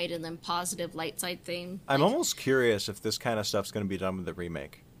 dark side, and then positive light side theme. I'm almost curious if this kind of stuff's going to be done with the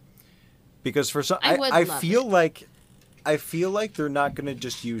remake, because for some, I feel like they're not going to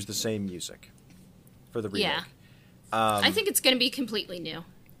just use the same music for the remake. Yeah, I think it's going to be completely new.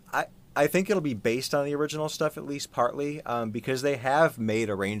 I think it'll be based on the original stuff, at least partly, because they have made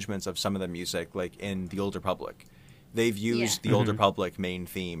arrangements of some of the music, like in the Old Republic. They've used the Old Republic main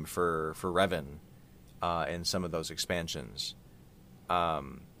theme for Revan in some of those expansions.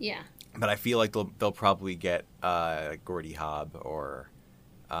 Yeah. But I feel like they'll probably get Gordy Hobb or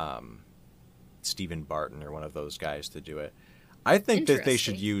Stephen Barton or one of those guys to do it. I think that they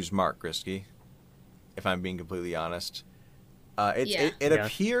should use Mark Grisky, if I'm being completely honest. It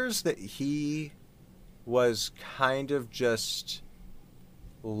appears that he was kind of just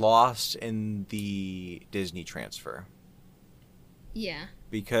lost in the Disney transfer. Yeah.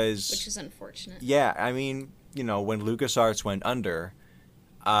 Because... Which is unfortunate. Yeah, I mean, you know, when LucasArts went under,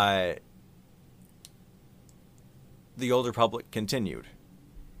 the Old Republic continued.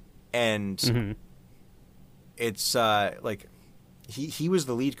 And it's, like, he was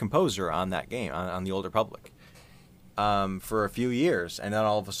the lead composer on that game, on the Old Republic, for a few years. And then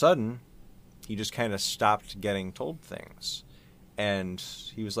all of a sudden, he just kind of stopped getting told things. And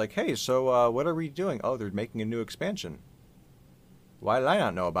he was like, hey, so what are we doing? Oh, they're making a new expansion. Why did I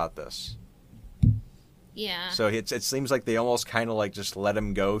not know about this? Yeah. So it seems like they almost kind of like just let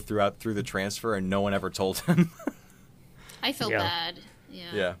him go through the transfer and no one ever told him. I feel bad. Yeah.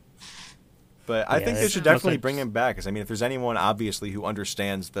 Yeah. But I think they should definitely bring him back, because I mean, if there's anyone obviously who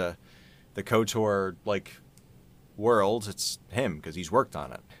understands the KOTOR like world, it's him, because he's worked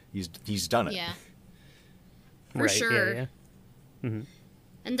on it. He's done it. Yeah. For sure. Yeah. Mm-hmm.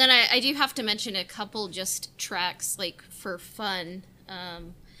 And then I do have to mention a couple just tracks, like, for fun.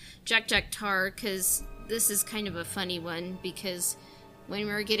 Jack Jack Tar, because this is kind of a funny one, because when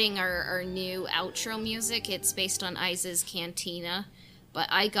we were getting our new outro music, it's based on Iza's Cantina, but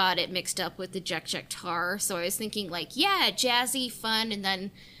I got it mixed up with the Jack Jack Tar, so I was thinking, like, yeah, jazzy, fun, and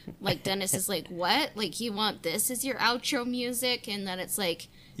then, like, Dennis is like, what? Like, you want this as your outro music? And then it's, like,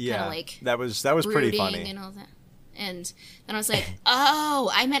 kind of, like... That was pretty funny. And all that. And then I was like,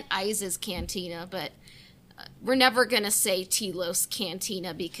 oh, I meant Iza's Cantina, but we're never going to say Telos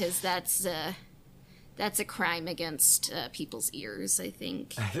Cantina, because that's a crime against people's ears, I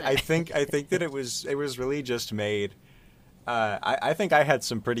think. I think that it was really just made... I think I had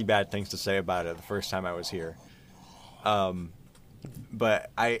some pretty bad things to say about it the first time I was here.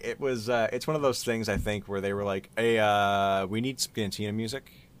 But it's one of those things, I think, where they were like, hey, we need some Cantina music.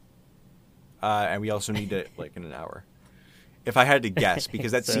 And we also need it, like, in an hour. If I had to guess,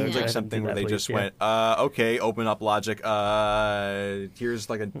 because that seems like something where they just went, okay, open up Logic. Here's,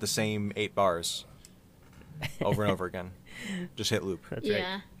 like, the same 8 bars over and over again. Just hit loop. That's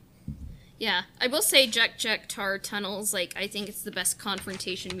yeah. right. Yeah. I will say Jack Jack Tar Tunnels, like, I think it's the best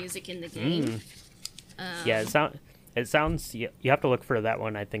confrontation music in the game. Yeah, it sounds... You have to look for that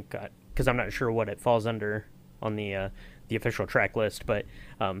one, I think, because I'm not sure what it falls under on the official track list, but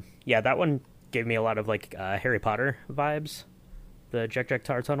yeah, that one gave me a lot of like Harry Potter vibes, the Jack Jack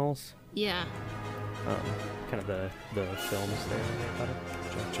Tar Tunnels. Yeah. Kind of the films there. Harry Potter.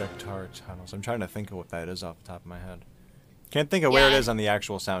 Jack Jack Tar Tunnels. I'm trying to think of what that is off the top of my head. Can't think of where it is on the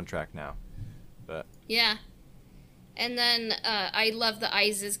actual soundtrack now. But yeah. And then I love the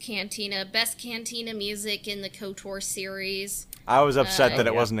Iza's Cantina. Best Cantina music in the KOTOR series. I was upset that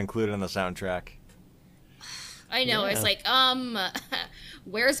it wasn't included in the soundtrack. I know. It's like,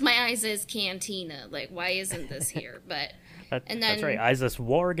 where's my Isis Cantina? Like, why isn't this here? But and then that's right. Isis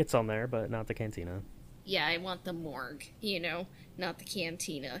War gets on there, but not the Cantina. Yeah, I want the morgue, not the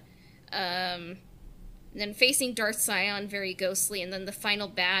Cantina. Then facing Darth Sion, very ghostly, and then the final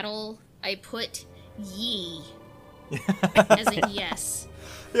battle, I put Yi as in yes.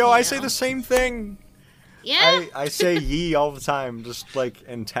 I say the same thing. Yeah, I say Yi all the time, just like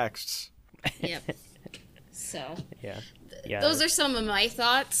in texts. Yep. So yeah, those are some of my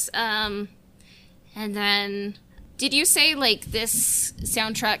thoughts. And then, did you say like this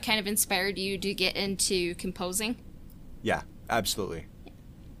soundtrack kind of inspired you to get into composing? Yeah, absolutely.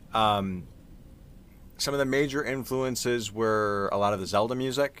 Some of the major influences were a lot of the Zelda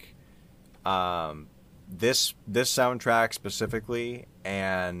music, this soundtrack specifically,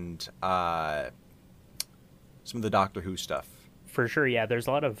 and some of the Doctor Who stuff. For sure, yeah. There's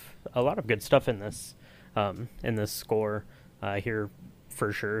a lot of good stuff in this score here,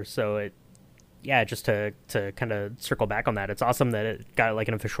 for sure. So just to kind of circle back on that, it's awesome that it got like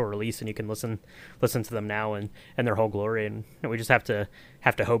an official release and you can listen to them now and their whole glory. And we just have to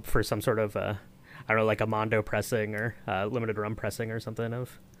hope for some sort of I don't know, like a Mondo pressing or limited run pressing or something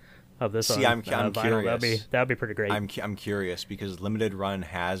of this. See, I'm curious. That'd be pretty great. I'm curious because limited run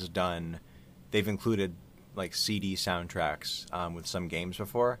they've included like CD soundtracks with some games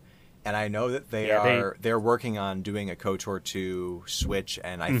before. And I know that they're working on doing a KOTOR 2 Switch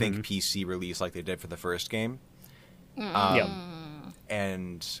and I think PC release like they did for the first game.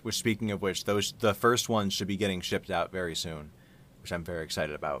 And speaking of which, the first ones should be getting shipped out very soon, which I'm very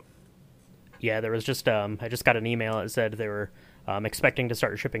excited about. Yeah, there was just I just got an email that said they were expecting to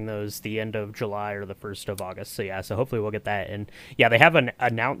start shipping those the end of July or the 1st of August. So hopefully we'll get that. And they haven't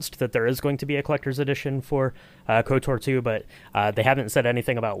announced that there is going to be a collector's edition for KOTOR 2, but they haven't said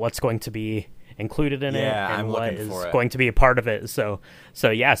anything about what's going to be included in it and what is going to be a part of it. So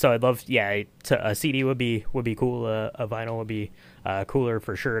I'd love a CD would be cool. A vinyl would be cooler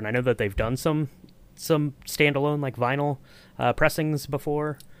for sure. And I know that they've done some standalone like vinyl pressings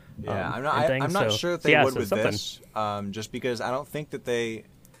before. Yeah, I'm not sure if they would with this, just because I don't think that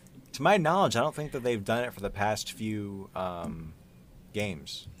to my knowledge, I don't think that they've done it for the past few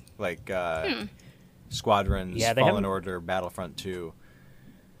games, like Squadrons, Fallen Order, Battlefront 2.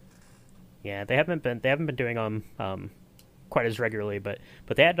 Yeah, they haven't been doing them quite as regularly, but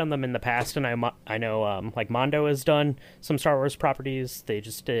they had done them in the past, and I know like Mondo has done some Star Wars properties. They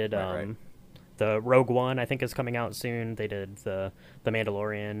just did. Right. The Rogue One, I think, is coming out soon. They did the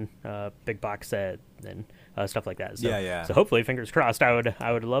Mandalorian big box set and stuff like that. So, So hopefully, fingers crossed.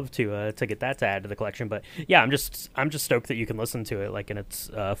 I would love to get that to add to the collection. But yeah, I'm just stoked that you can listen to it like in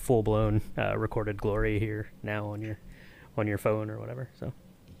its full blown recorded glory here now on your phone or whatever. So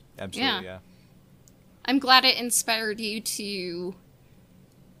absolutely, yeah. I'm glad it inspired you to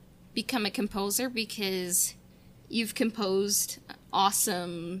become a composer because you've composed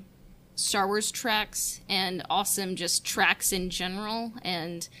awesome Star Wars tracks and awesome just tracks in general,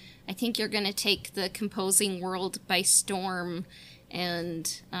 and I think you're going to take the composing world by storm,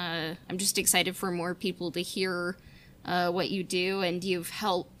 and I'm just excited for more people to hear what you do, and you've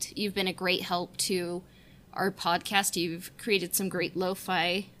been a great help to our podcast. You've created some great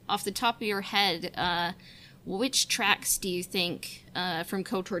lo-fi. Off the top of your head, which tracks do you think from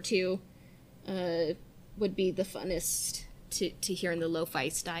KOTOR 2 would be the funnest to hear in the lo-fi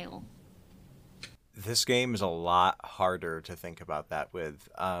style? This game is a lot harder to think about that with,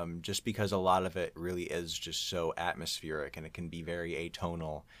 just because a lot of it really is just so atmospheric and it can be very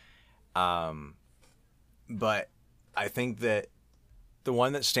atonal. But I think that the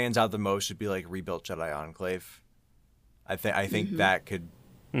one that stands out the most would be like Rebuilt Jedi Enclave. I think that could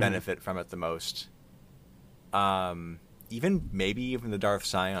benefit from it the most. Maybe even the Darth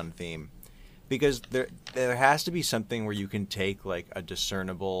Sion theme, because there has to be something where you can take like a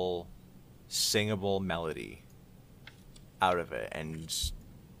discernible singable melody out of it, and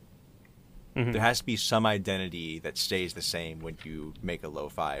there has to be some identity that stays the same when you make a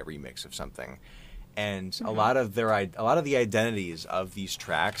lo-fi remix of something. And a lot of the identities of these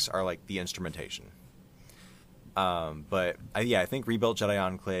tracks are like the instrumentation. But I think Rebuilt Jedi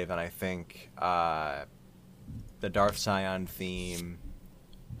Enclave, and I think the Darth Sion theme.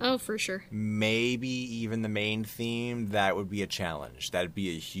 Oh, for sure. Maybe even the main theme. That would be a challenge. That'd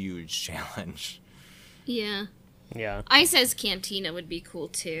be a huge challenge. Yeah. Yeah. Isis Cantina would be cool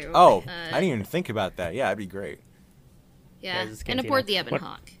too. Oh, I didn't even think about that. Yeah, that'd be great. Yeah, and aboard the Ebon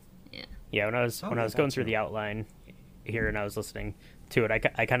Hawk. Yeah. Yeah, when I was going through the outline here and I was listening to it,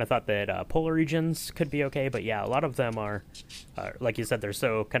 I kind of thought that polar regions could be okay, but yeah, a lot of them are, like you said, they're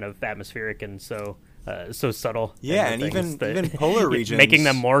so kind of atmospheric and so subtle. Yeah, and even polar regions, making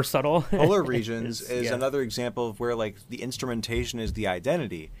them more subtle. Polar regions is another example of where like the instrumentation is the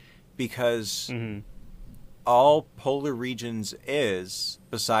identity, because all polar regions is,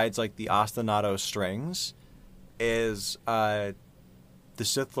 besides like the ostinato strings, is the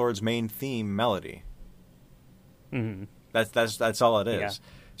Sith Lord's main theme melody. Mm-hmm. That's all it is. Yeah.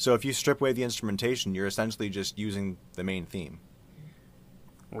 So if you strip away the instrumentation, you're essentially just using the main theme.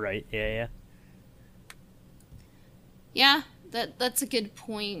 Right. Yeah. Yeah, that's a good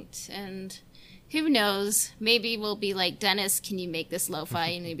point. And who knows? Maybe we'll be like, Dennis, can you make this lo-fi?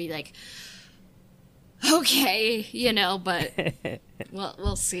 And he'd be like, okay, but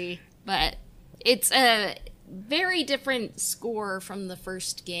we'll see. But it's a very different score from the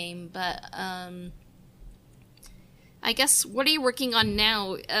first game. But I guess, what are you working on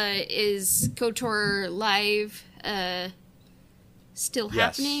now? Is KOTOR Live still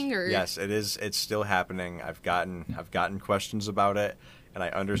happening? Or yes, it is. It's still happening. I've gotten questions about it, and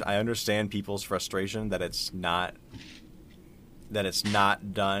I understand people's frustration that it's not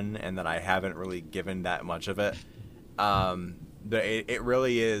done, and that I haven't really given that much of it. It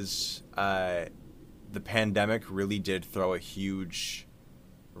really is. The pandemic really did throw a huge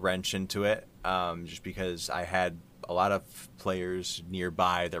wrench into it, just because I had a lot of players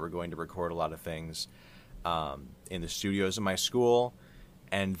nearby that were going to record a lot of things in the studios of my school.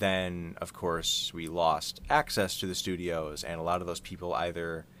 And then, of course, we lost access to the studios, and a lot of those people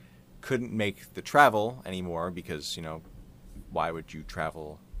either couldn't make the travel anymore because, why would you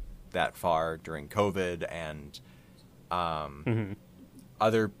travel that far during COVID? And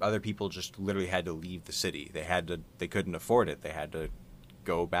other people just literally had to leave the city. They couldn't afford it. They had to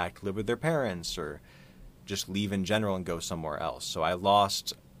go back to live with their parents, or just leave in general and go somewhere else. So I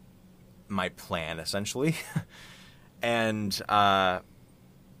lost my plan, essentially. And I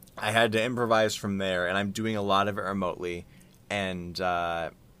had to improvise from there, and I'm doing a lot of it remotely. And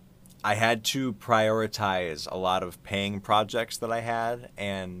I had to prioritize a lot of paying projects that I had,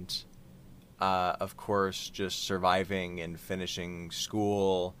 and of course, just surviving and finishing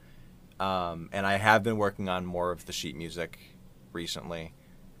school. And I have been working on more of the sheet music recently.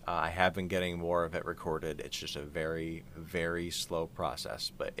 I have been getting more of it recorded. It's just a very, very slow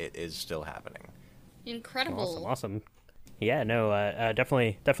process, but it is still happening. Incredible. Awesome. Yeah, no,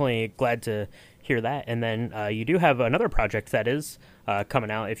 definitely glad to hear that. And then you do have another project that is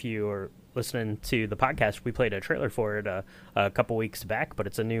coming out. If you are listening to the podcast, we played a trailer for it a couple weeks back, but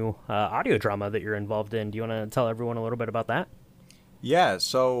it's a new audio drama that you're involved in. Do you want to tell everyone a little bit about that? Yeah,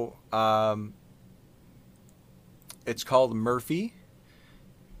 so it's called Murphy,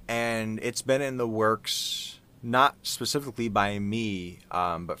 and it's been in the works, not specifically by me,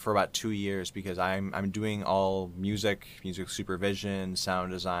 but for about 2 years, because I'm doing all music supervision,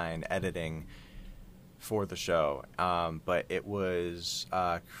 sound design, editing for the show. But it was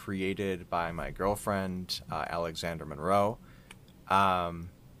created by my girlfriend, Alexandra Monroe,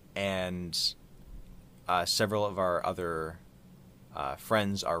 and several of our other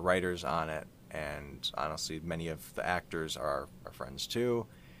friends are writers on it, and honestly, many of the actors are our friends too.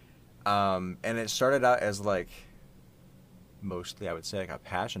 And it started out as mostly, I would say, a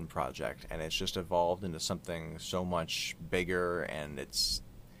passion project, and it's just evolved into something so much bigger, and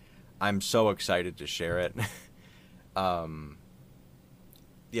I'm so excited to share it. Yeah,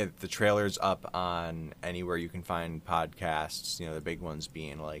 the trailer's up on anywhere you can find podcasts, the big ones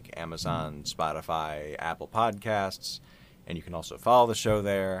being like Amazon, Spotify, Apple Podcasts, and you can also follow the show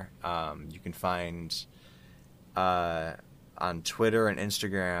there. You can find on Twitter and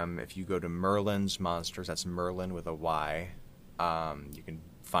Instagram, if you go to Merlin's Monsters, that's Merlin with a Y, you can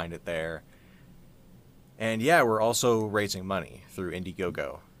find it there. And yeah, we're also raising money through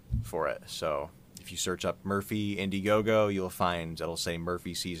Indiegogo for it. So if you search up Murphy Indiegogo, it'll say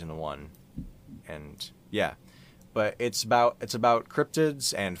Murphy Season 1. And yeah, but it's about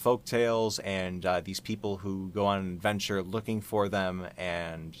cryptids and folk tales and these people who go on an adventure looking for them,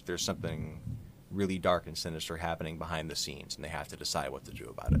 and there's something really dark and sinister happening behind the scenes, and they have to decide what to do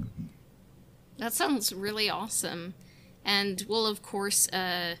about it. That sounds really awesome. And we'll, of course,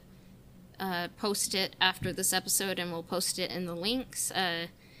 post it after this episode, and we'll post it in the links.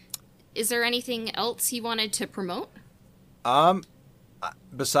 Is there anything else you wanted to promote?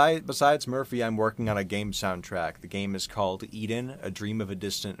 Besides Murphy, I'm working on a game soundtrack. The game is called Eden, A Dream of a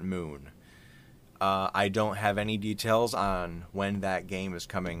Distant Moon. I don't have any details on when that game is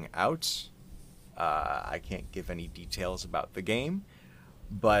coming out. I can't give any details about the game,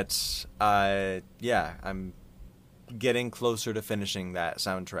 but yeah, I'm getting closer to finishing that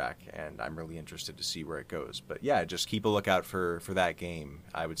soundtrack, and I'm really interested to see where it goes. But yeah, just keep a lookout for that game.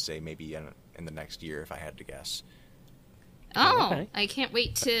 I would say maybe in the next year, if I had to guess. Oh, okay. I can't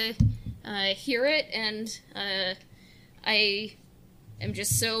wait to hear it, and I am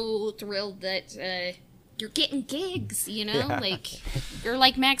just so thrilled that you're getting gigs, you know? Yeah. Like, you're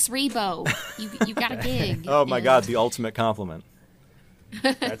like Max Rebo. You got a gig. Oh my God, the ultimate compliment.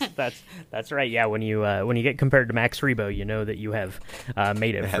 That's right. Yeah, when you get compared to Max Rebo, you know that you have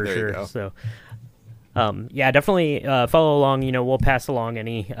made it for there you sure. go. So, yeah, definitely follow along. You know, we'll pass along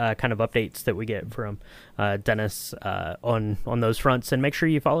any kind of updates that we get from Dennis on those fronts, and make sure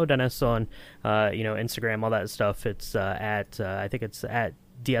you follow Dennis on Instagram, all that stuff. It's I think it's at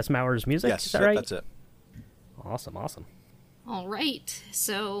DS Mowers Music. Yes, is that right? That's it. Awesome. All right.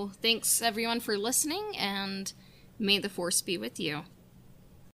 So thanks, everyone, for listening, and may the Force be with you.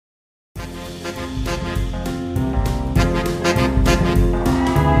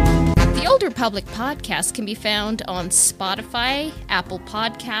 The Old Republic podcast can be found on Spotify, Apple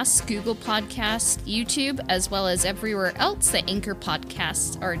Podcasts, Google Podcasts, YouTube, as well as everywhere else that Anchor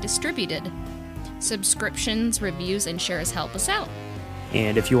podcasts are distributed. Subscriptions, reviews, and shares help us out.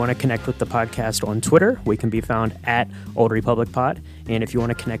 And if you want to connect with the podcast on Twitter, we can be found at Old Republic Pod. And if you want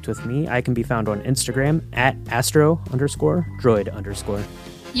to connect with me, I can be found on Instagram at astro_droid_.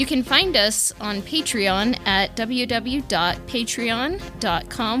 You can find us on Patreon at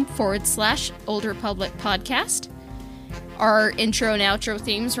www.patreon.com/Old Republic Podcast. Our intro and outro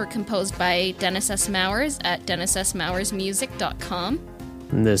themes were composed by Dennis S. Mowers at DennisSMowersMusic.com.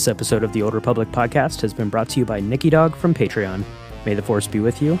 This episode of the Old Republic Podcast has been brought to you by Nicky Dog from Patreon. May the Force be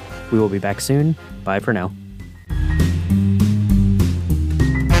with you. We will be back soon. Bye for now.